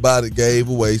something about it gave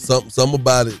away. Something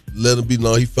about it let him be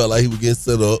known. He felt like he was getting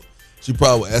set up. She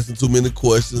probably asking too many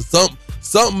questions.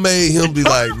 Something made him be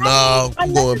like, nah,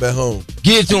 I'm going back home.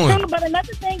 Get to him. But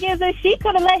another thing is that she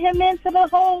could have let him into the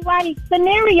whole, like,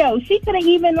 scenario. She could have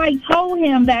even, like, told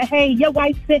him that, hey, your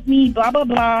wife sent me, blah, blah,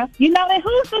 blah. And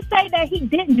who's to say that he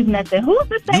didn't do nothing? Who's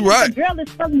to say that the girl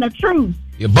is telling the truth?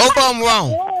 You're both of them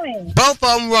wrong. doing? Both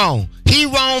of them wrong. He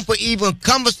wrong for even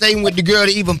conversating with the girl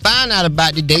to even find out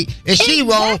about the date, and she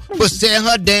wrong for setting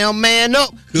her damn man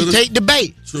up to take the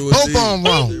bait. True Both of indeed. them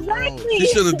wrong. Exactly. She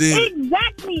should have did.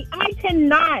 Exactly. I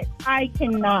cannot.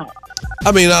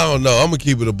 I mean, I don't know. I'm gonna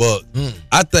keep it a buck.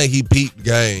 I think he peeped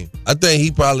game. I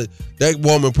think that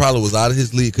woman probably was out of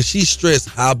his league because she stressed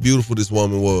how beautiful this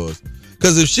woman was.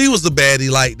 Because if she was a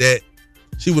baddie like that,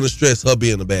 she would have stressed her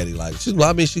being a baddie like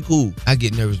that. She cool. I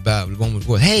get nervous about the woman's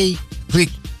voice. Hey, click.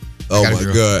 Oh my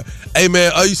God. Hey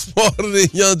man, are you smarter than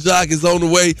Young Jock is on the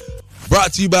way?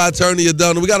 Brought to you by Attorney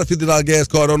Adona. We got a $50 gas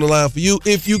card on the line for you.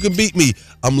 If you can beat me,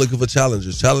 I'm looking for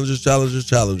challengers. Challengers. Call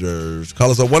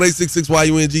us on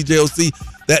 1-866-YUNGJOC.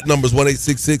 That number's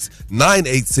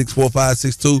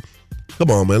 1-866-986-4562.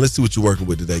 Come on, man. Let's see what you're working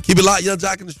with today. Keep it locked. Young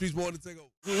Jock in the streets morning. Take over.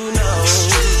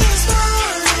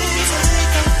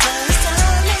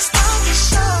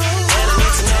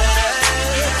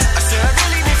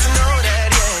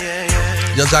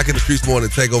 Young Jock in the streets morning.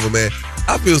 Take over, man.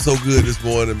 I feel so good this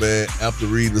morning, man, after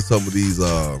reading some of these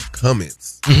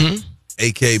comments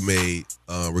AK made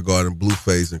regarding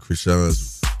Blueface and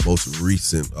Krishan's most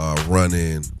recent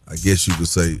run-in, I guess you could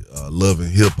say, love and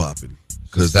hip-hopping,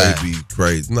 because they be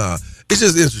crazy. Nah, it's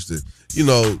just interesting. You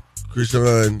know,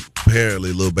 Krishan,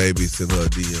 apparently, Lil Baby sent her a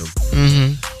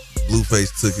DM.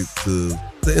 Blueface took it to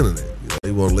the internet. You know,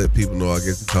 he won't let people know. I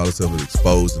guess he called himself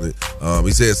exposing it.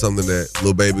 He said something that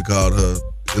Lil Baby called her.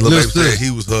 And Lil Baby said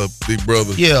he was her big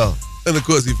brother. Yeah. And of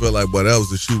course he felt like, boy, that was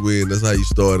the shoe-in. That's how you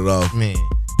started off. Man.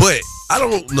 But I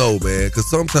don't know, man, because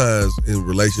sometimes in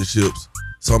relationships,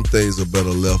 some things are better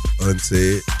left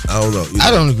unsaid. I don't know. You know?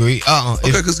 I don't agree.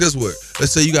 Okay, because guess what?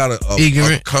 Let's say you got a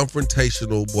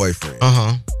confrontational boyfriend.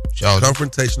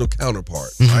 Confrontational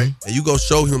counterpart, right? And you go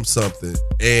show him something,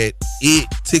 and it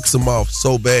ticks him off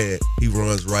so bad, he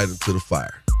runs right into the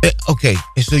fire. Okay,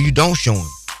 and so you don't show him,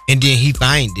 and then he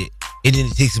find it, and then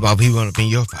it ticks him off, he run up in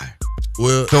your fire.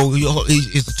 Well, so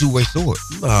it's a two-way sword.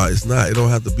 Nah, it's not. It don't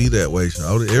have to be that way,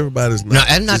 Sean. Everybody's not. No,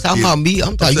 I'm not talking about me.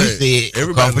 I'm talking. You said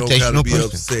everybody don't gotta be person.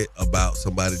 upset about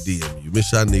somebody DM you. Miss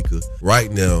Shanika,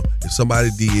 right now, if somebody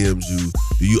DMs you,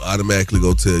 do you automatically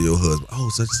go tell your husband, "Oh,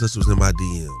 such and such was in my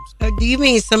DMs"? Do you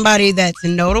mean somebody that's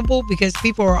notable? Because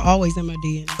people are always in my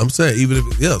DMs. I'm saying even if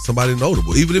somebody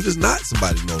notable, even if it's not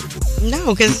somebody notable.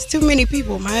 No, because it's too many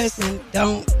people. My husband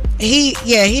don't. He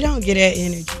don't get that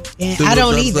energy, and I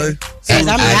don't either. Because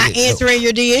I'm not answering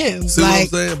your DMs. See what I'm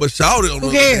saying? But shout it on the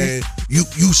other hand,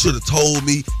 you should have told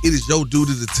me. It is your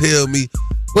duty to tell me.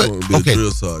 I want to be a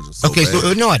drill sergeant. So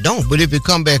no, I don't. But if it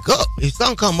come back up, if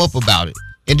something come up about it,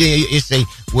 and then it say,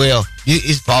 well,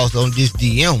 it's false on this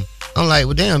DM. I'm like,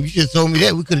 well, damn, you should have told me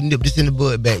that. We could have nipped this in the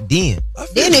bud back then.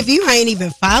 Then if you ain't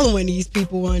even following these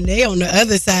people one day on the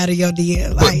other side of your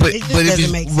DM, like, it just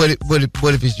doesn't make sense.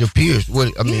 What if it's your peers?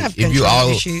 If you all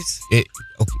issues. Okay,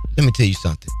 let me tell you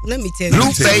something. Let me tell you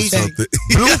something.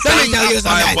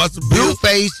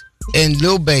 Blueface and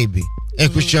Lil Baby and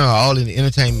Krishan are all in the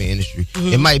entertainment industry.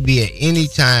 It might be at any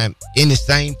time in the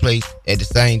same place at the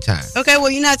same time. Okay, well,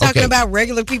 you're not talking about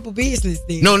regular people business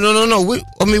then. No. We're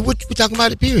talking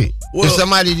about it, period. Well, if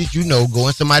somebody that you know go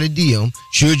in somebody's DM,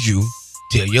 should you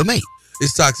tell your mate?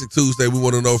 It's Toxic Tuesday. We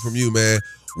want to know from you, man.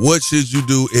 What should you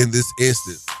do in this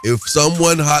instance? If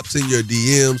someone hops in your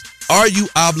DMs, are you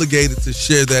obligated to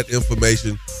share that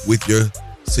information with your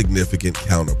significant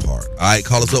counterpart? All right,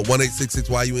 call us up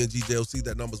 1-866-YUNGJOC.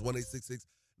 That number's 1-866-986.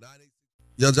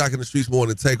 Young Jock in the streets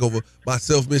morning takeover.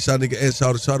 Myself, Miss Shanika, and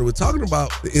Shawty. We're talking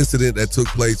about the incident that took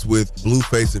place with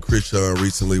Blueface and Krishan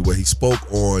recently, where he spoke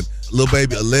on Lil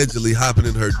Baby allegedly hopping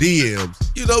in her DMs.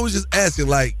 You know, we're just asking,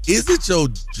 like, is it your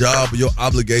job or your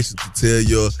obligation to tell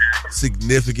your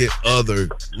significant other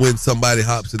when somebody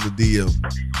hops in the DM?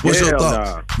 What's your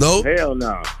thought? No? Hell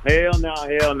no.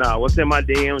 What's in my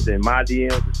DMs and my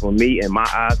DMs is for me and my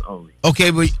eyes only.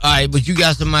 Okay, but all right, but you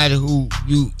got somebody who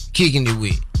you kicking it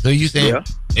with. So you saying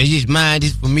it's just mine,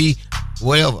 this for me,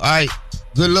 whatever. All right,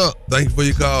 good luck. Thank you for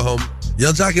your call, homie.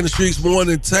 Young Jock in the streets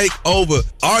morning take over.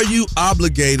 Are you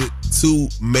obligated to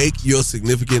make your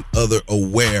significant other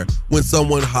aware when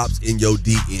someone hops in your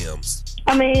DMs?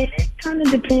 I mean, it kind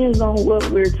of depends on what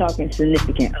we're talking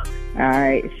significant. All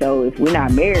right, so if we're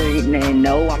not married, then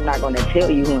no, I'm not going to tell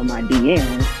you who in my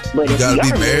DMs. But you if gotta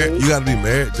we be are married. You gotta be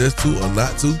married just to or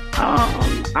not to.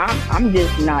 I'm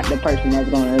just not the person that's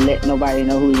going to let nobody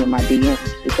know who's in my DMs,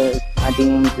 because my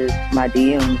DMs is my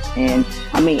DMs, and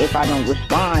I mean, if I don't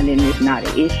respond, then it's not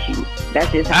an issue.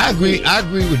 That's just how I agree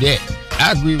with that.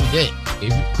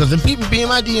 Because the people be in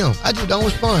my DM. I just don't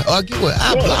respond. Or get what?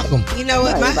 I block them. You know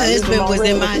what? My husband was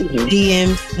in my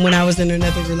DMs when I was in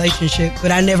another relationship,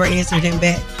 but I never answered him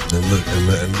back.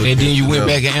 And then you went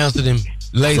back and answered him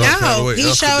later. No,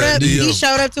 he showed up. He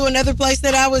showed up to another place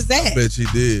that I was at. I bet you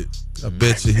did. I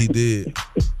bet you he did.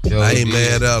 I ain't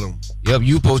mad at him. Yep,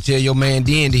 you supposed to tell your man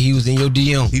then that he was in your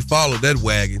DM. He followed that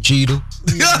wagon. Cheater.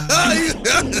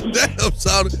 Damn,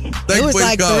 sorry. It was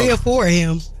like 3 or 4 of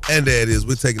him. And there it is.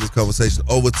 We're taking this conversation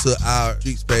over to our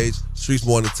Streets page, Streets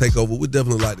Morning Takeover. We'd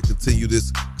definitely like to continue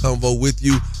this convo with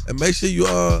you. And make sure you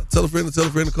tell a friend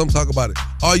to come talk about it.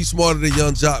 Are You Smarter Than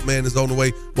Young Jock, man, is on the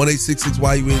way.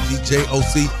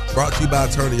 1-866-YUNG-JOC. Brought to you by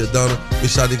Attorney Adana.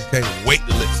 Miss Shanika can't wait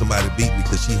to let somebody beat me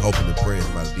because she hoping and praying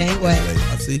somebody beat me. Can't wait.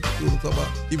 I see. See what I'm talking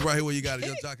about? Keep it right here where you got it.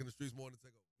 Young Jock in the Streets Morning Takeover.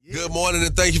 Good morning,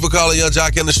 and thank you for calling Young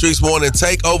Jock in the Streets Morning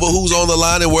Takeover. Who's on the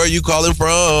line and where are you calling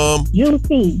from?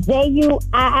 Juicy. Juicy.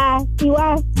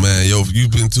 Man, yo,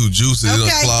 you've been too juicy.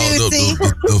 Okay, Juicy.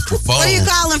 The phone. Where are you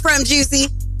calling from, Juicy?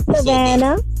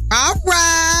 Savannah. All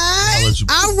right.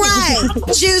 All right.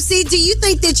 Juicy, do you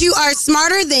think that you are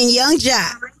smarter than Young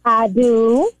Jock? I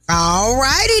do. All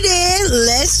righty then.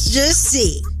 Let's just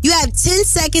see. You have 10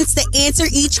 seconds to answer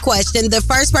each question. The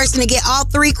first person to get all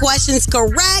 3 questions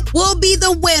correct will be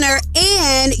the winner,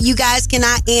 and you guys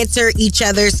cannot answer each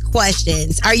other's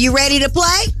questions. Are you ready to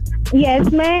play?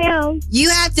 Yes, ma'am. You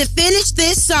have to finish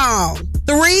this song.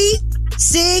 3,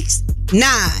 6,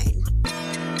 9.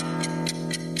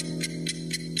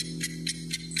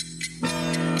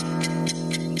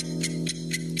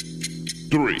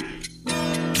 Three.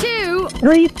 2,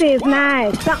 3, 6,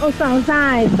 9.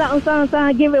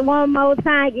 Something. Give it one more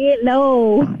time. Get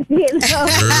low. Get low.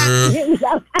 Get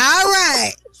low. All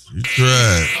right. You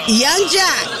tried. Young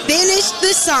Jock, finish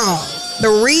the song.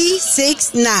 3,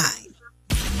 6, 9.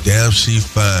 Damn, she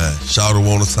fine. Shawty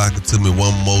wanna sock it to me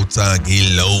one more time.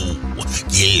 Get low.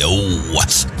 Get low.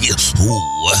 Get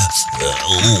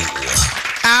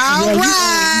All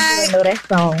right. You know that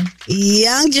song.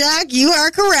 Young Jock, you are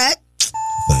correct.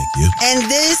 Thank you. And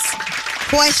this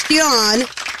question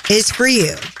is for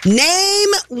you. Name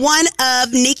one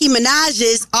of Nicki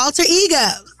Minaj's alter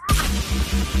egos.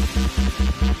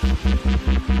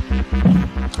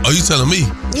 Oh, you telling me?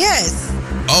 Yes.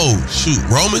 Oh, shoot.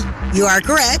 Roman? You are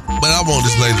correct. But I want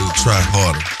this lady to try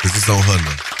harder because it's on her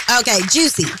now. Okay,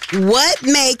 Juicy. What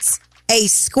makes a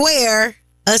square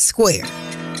a square?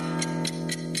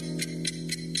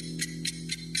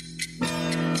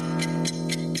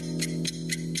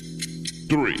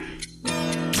 Three.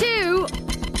 2,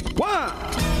 1.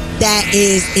 That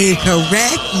is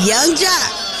incorrect. Young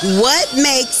Jock, what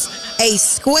makes a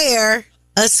square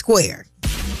a square?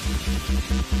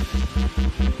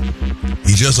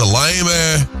 He's just a lame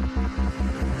man.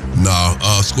 No,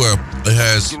 square. It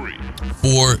has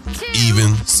 4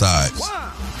 even sides.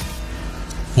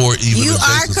 4 even You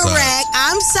are adjacent correct.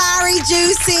 I'm sorry,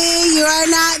 Juicy. You are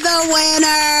not the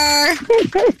winner.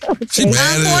 She mad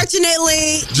at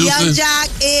Unfortunately, Juicy. Young Jock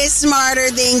is smarter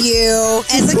than you.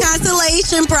 As a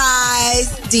consolation prize,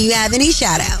 do you have any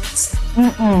shout outs?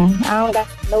 I don't got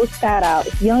no shout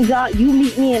outs. Young Jock, you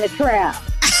meet me in the trap.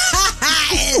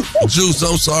 Juice,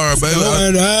 I'm sorry, baby.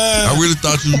 I really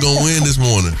thought you was going to win this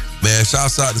morning. Man,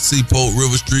 shouts out to Seaport,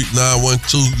 River Street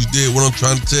 912. You did what I'm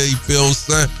trying to tell you, feel what I'm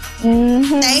saying?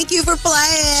 Thank you for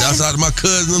playing. Shouts out to my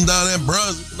cousin them down there in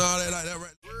Brunswick and all that like that,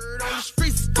 right? Word on the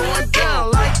streets going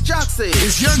down like Jock said.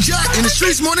 It's Young Jock in the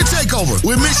Streets Morning Takeover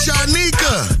with Miss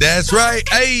Shanika. That's right.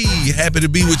 Hey, happy to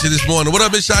be with you this morning. What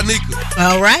up, Miss Shanika?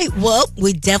 All right. Well,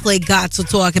 we definitely got to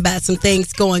talk about some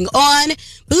things going on.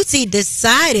 Bootsy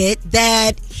decided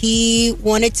that he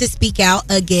wanted to speak out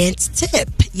against Tip.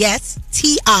 Yes,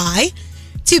 T.I.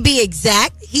 To be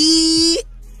exact, he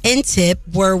and Tip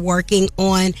were working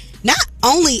on not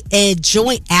only a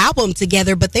joint album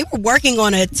together, but they were working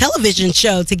on a television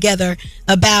show together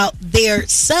about their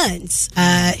sons.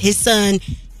 His son,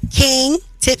 King,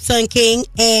 Tip's son, King,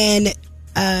 and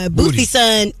Bootsy's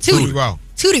son, Tootie Raw.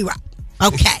 Tootie Raw.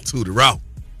 Okay. Tootie Raw.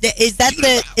 Is that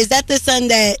the son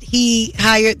that he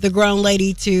hired the grown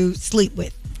lady to sleep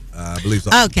with? I believe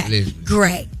so. Okay. Allegedly.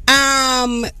 Great.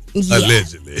 Yeah.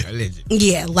 Allegedly.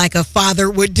 Yeah, like a father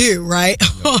would do, right?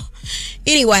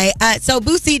 Anyway, so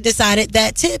Bootsy decided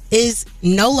that Tip is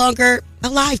no longer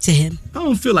alive to him. I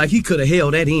don't feel like he could have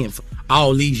held that in for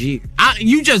all these years.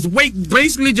 You just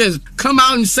basically just come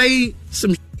out and say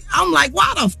some. I'm like,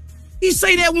 why the he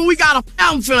say that when we got a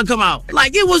album finna come out?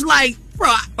 Like, it was like,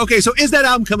 bro. Okay, so is that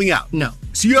album coming out? No.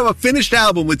 So you have a finished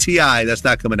album with T.I. that's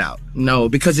not coming out? No,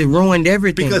 because it ruined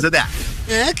everything. Because of that?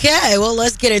 Okay, well,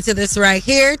 let's get into this right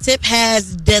here. Tip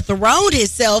has dethroned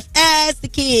himself as the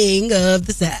king of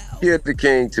the South. Yeah, the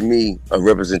king, to me, a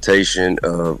representation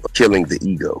of killing the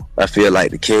ego. I feel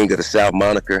like the king of the South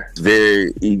moniker is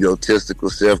very egotistical,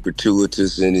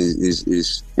 self-gratuitous, and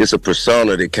it's a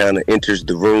persona that kind of enters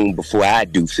the room before I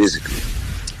do physically.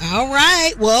 All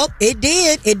right. Well, it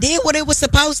did. It did what it was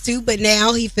supposed to, but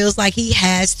now he feels like he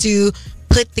has to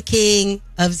put the king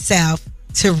of the South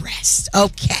to rest.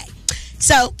 Okay.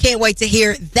 So, can't wait to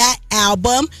hear that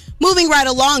album. Moving right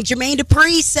along, Jermaine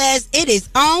Dupri says it is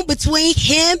on between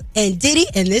him and Diddy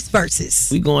in this versus.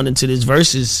 We going into this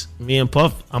versus, me and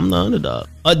Puff, I'm the underdog.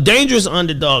 A dangerous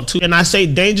underdog, too. And I say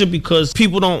danger because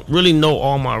people don't really know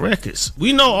all my records.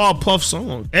 We know all Puff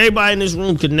songs. Everybody in this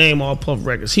room can name all Puff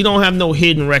records. He don't have no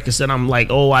hidden records that I'm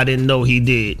like, oh, I didn't know he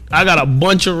did. I got a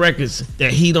bunch of records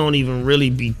that he don't even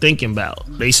really be thinking about.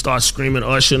 They start screaming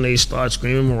Usher and they start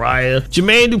screaming Mariah.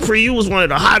 Jermaine Dupri, you was one of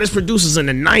the hottest producers in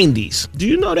the 90s. Do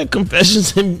you know that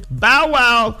Confessions and Bow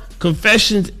Wow,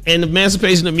 Confessions and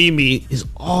Emancipation of Mimi is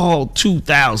all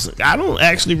 2000. I don't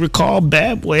actually recall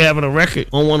Bad Boy having a record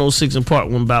on 106 in Park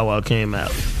when Bow Wow came out.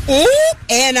 Oh,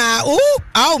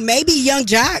 maybe Young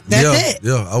Jock. That's it.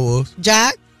 Yeah, I was.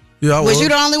 Jock? Yeah, I was. Was you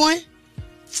the only one?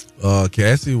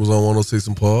 Cassie was on 106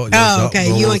 in Park. Oh,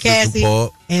 okay. You and Cassie.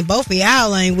 And both of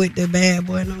y'all ain't with the Bad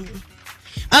Boy no more.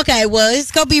 Okay, well,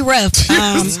 it's going to be rough.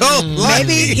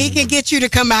 Maybe he can get you to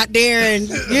come out there and,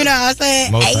 you know what I'm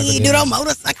saying? Hey, do the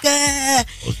motorcycle.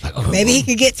 Maybe he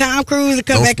could get Tom Cruise to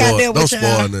come back out there with you.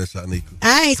 Don't spoil that, Shanika.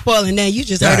 I ain't spoiling that. You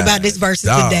just heard about this versus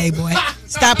today, boy.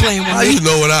 Stop playing with me. How you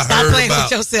know what I heard about? Stop playing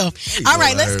with yourself. All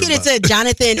right, let's get into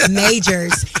Jonathan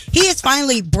Majors. He is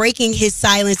finally breaking his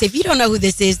silence. If you don't know who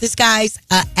this is, this guy's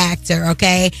an actor,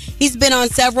 okay? He's been on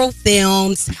several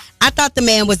films. I thought the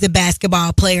man was a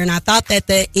basketball player, and I thought that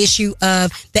the issue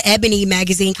of the Ebony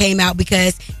magazine came out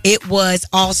because it was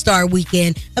All-Star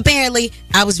Weekend. Apparently,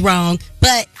 I was wrong.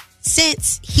 But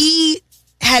since he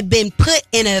had been put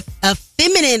in a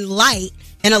feminine light,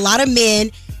 and a lot of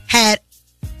men had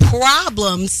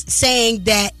problems saying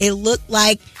that it looked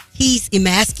like he's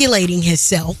emasculating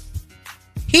himself,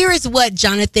 here is what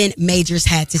Jonathan Majors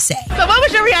had to say. So what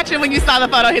was your reaction when you saw the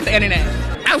photo hit the internet?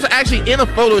 I was actually in a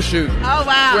photo shoot. Oh,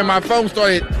 wow. Where my phone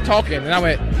started talking, and I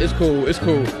went, it's cool, it's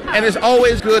cool. And it's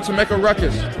always good to make a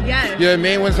ruckus. Yes. You know what I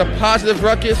mean? When it's a positive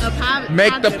ruckus,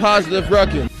 make the positive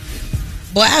ruckus.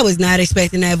 Boy, I was not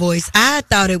expecting that voice. I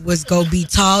thought it was going to be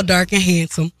tall, dark, and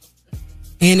handsome.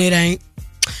 And it ain't.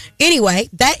 Anyway,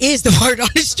 that is the word on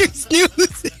the streets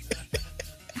news.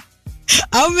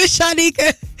 I'm Miss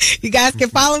Shanika. You guys can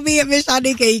follow me at Miss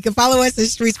Shanika. You can follow us at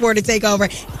Street Sport and Takeover.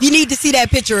 If you need to see that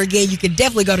picture again, you can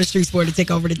definitely go to Street Sport and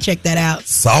Takeover to check that out.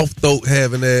 Soft throat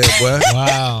having that, boy.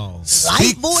 Wow.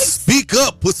 Light voice. Speak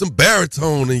up. Put some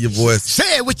baritone in your voice.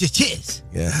 Say it with your chest.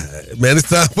 Yeah. Man, it's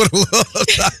time for the love.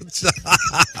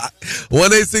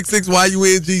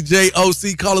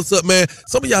 1-866-YUNGJOC. Call us up, man.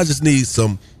 Some of y'all just need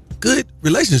some good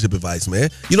relationship advice, man.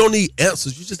 You don't need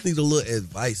answers. You just need a little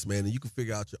advice, man, and you can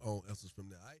figure out your own answers from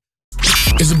there.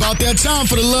 It's about that time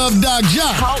for the Love Doc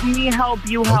Jock. Help me, help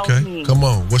you, help me. Come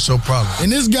on. What's your problem? And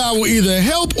this guy will either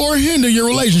help or hinder your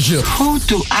relationship. Who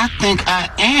do I think I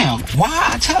am? Why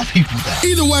I tell people that?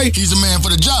 Either way, he's a man for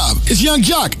the job. It's Young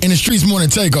Jock in the Streets Morning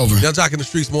Takeover. Young Jock in the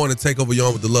Streets Morning Takeover. You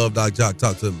on with the Love Doc Jock.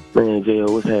 Talk to me. Man,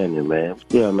 J.O., what's happening, man?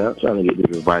 Yeah, man, I'm trying to get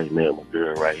this advice, man, with my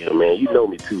girl right here, man. You know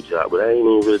me too, Jock, but I ain't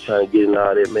even really trying to get in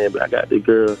all that, man. But I got this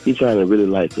girl, she trying to really,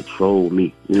 like, control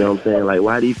me. You know what I'm saying? Like,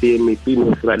 why do you feel me?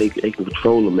 Females feel like they can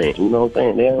control a man. You know what I'm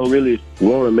saying? They don't really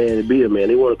want a man to be a man.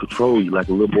 They want to control you like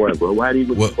a little boy, bro. Why do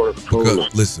you want to control them?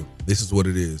 Listen, this is what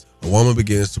it is. A woman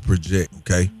begins to project,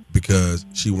 okay? Because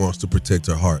she wants to protect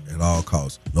her heart at all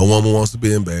costs. No woman wants to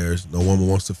be embarrassed. No woman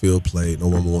wants to feel played. No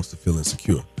woman wants to feel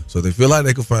insecure. So they feel like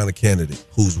they can find a candidate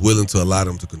who's willing to allow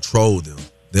them to control them.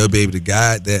 They'll be able to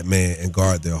guide that man and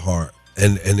guard their heart.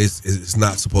 And it's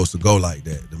not supposed to go like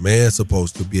that. The man's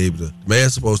supposed to be able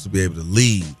to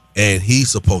lead, and he's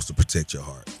supposed to protect your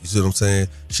heart. You see what I'm saying?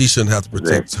 She shouldn't have to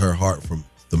protect her heart from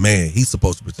the man. He's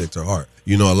supposed to protect her heart.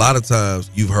 You know, a lot of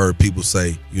times you've heard people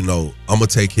say, you know, I'm gonna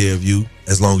take care of you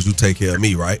as long as you take care of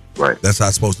me, right? Right. That's how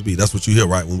it's supposed to be. That's what you hear,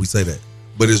 right, when we say that.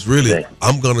 But it's really,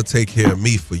 I'm gonna take care of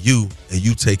me for you, and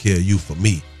you take care of you for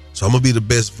me. So I'm gonna be the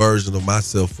best version of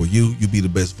myself for you. You be the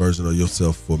best version of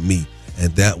yourself for me.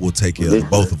 And that will take care of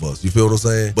both of us. You feel what I'm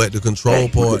saying? But the control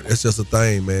part, it's just a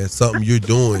thing, man. Something you're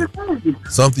doing.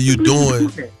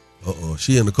 Uh-oh,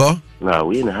 she in the car? Nah,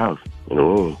 we in the house, in the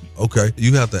room. Okay,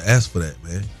 you have to ask for that,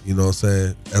 man. You know what I'm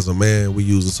saying? As a man, we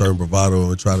use a certain bravado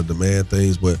and try to demand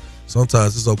things, but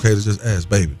sometimes it's okay to just ask,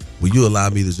 baby, will you allow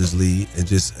me to just lead and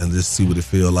just see what it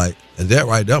feel like? And that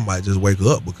right there might just wake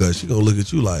her up, because she gonna look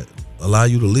at you like, allow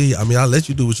you to lead. I mean, I let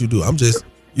you do what you do. I'm just,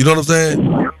 you know what I'm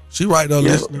saying? She right there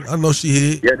listening. I know she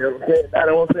here. Yeah, that's what I'm saying. I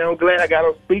don't want to say I'm glad I got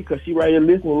on speaker, because she right here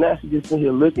listening. Now she just sitting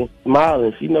here looking,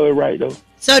 smiling. She know it right, though.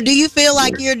 So do you feel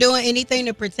like you're doing anything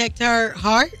to protect her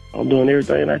heart? I'm doing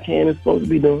everything I can and supposed to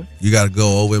be doing. You got to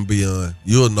go over and beyond.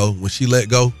 You'll know when she let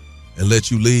go and let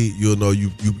you lead. You'll know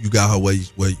you got her where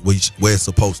it's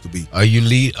supposed to be. Are you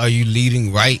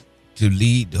leading right to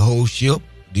lead the whole ship?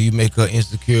 Do you make her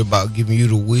insecure about giving you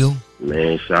the wheel?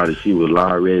 Man, shawty, she was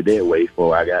already that way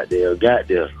before I got there.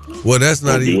 Well, that's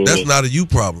not a you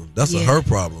problem. That's a her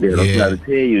problem. Yeah, I'm trying to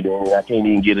tell you, then I can't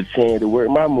even get a chance to work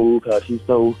my move because she's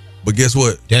so. But guess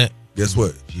what? Guess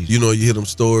what? You know, you hear them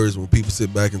stories when people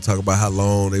sit back and talk about how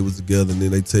long they was together, and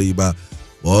then they tell you about,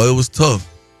 well, it was tough.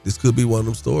 This could be one of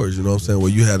them stories, you know what I'm saying,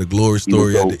 where you had a glory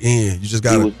story at the end. You just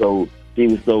got to. She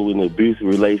was so in an abusive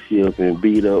relationship and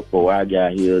beat up before I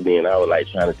got here. Then I was like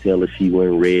trying to tell her she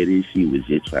wasn't ready. She was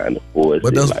just trying to force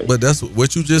it. But that's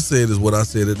what you just said is what I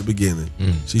said at the beginning.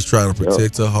 She's trying to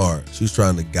protect her heart. She's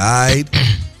trying to guide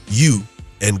you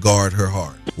and guard her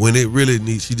heart. When it really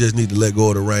needs, she just needs to let go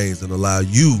of the reins and allow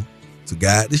you to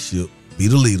guide the ship, be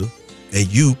the leader, and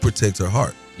you protect her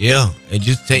heart. Yeah, and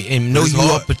just know you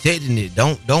are protecting it.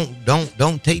 Don't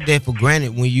take that for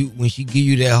granted when she give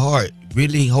you that heart.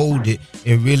 Really hold it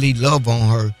and really love on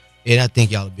her, and I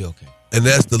think y'all will be okay. And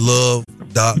that's the love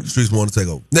Doc Streets want to take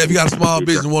over. Now, if you got a small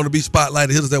business and want to be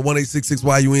spotlighted, hit us at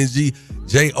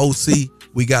 1-866-YUNG-JOC.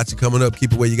 We got you coming up.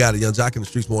 Keep it where you got it. Young Jock in the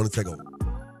Streets want to take over.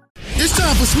 It's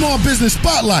time for Small Business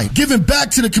Spotlight, giving back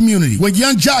to the community with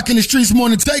Young Jock in the Streets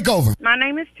Morning Takeover. My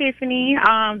name is Tiffany.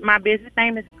 My business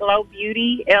name is Glow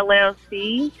Beauty,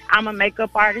 LLC. I'm a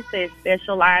makeup artist that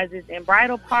specializes in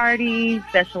bridal parties,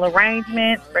 special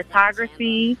arrangements,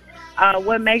 photography.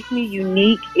 What makes me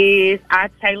unique is I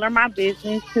tailor my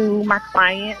business to my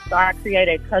clients, so I create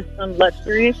a custom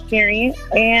luxury experience,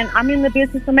 and I'm in the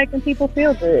business of making people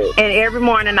feel good. And every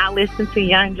morning I listen to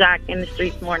Young Jock in the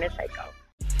Streets Morning Takeover.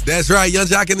 That's right, Young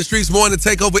Jock in the Streets Morning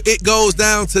Takeover. It goes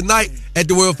down tonight at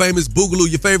the world famous Boogaloo.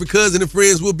 Your favorite cousin and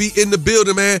friends will be in the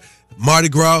building, man. Mardi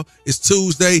Gras. It's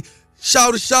Tuesday.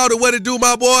 Shout it, what it do,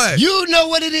 my boy? You know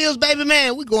what it is, baby,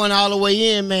 man. We going all the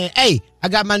way in, man. Hey, I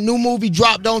got my new movie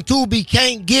dropped on Tubi,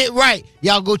 Can't Get Right.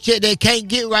 Y'all go check that Can't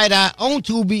Get Right out on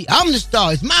Tubi. I'm the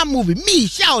star. It's my movie. Me,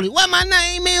 Shout It. What my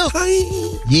name is?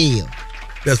 Yeah.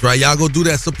 That's right. Y'all go do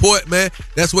that support, man.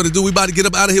 That's what it do. We about to get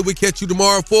up out of here. We catch you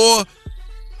tomorrow for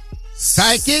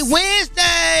Psychic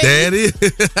Wednesday. That is.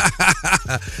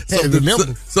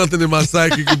 something in my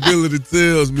psychic ability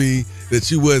tells me that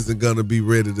you wasn't going to be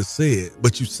ready to say it,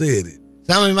 but you said it.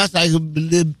 Something in my psychic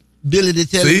ability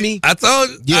telling me. I told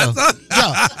you. Yeah.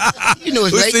 You know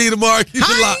it's late. We'll see you tomorrow. Keep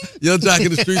it locked. Young Jock in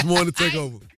the Streets Morning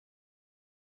Takeover.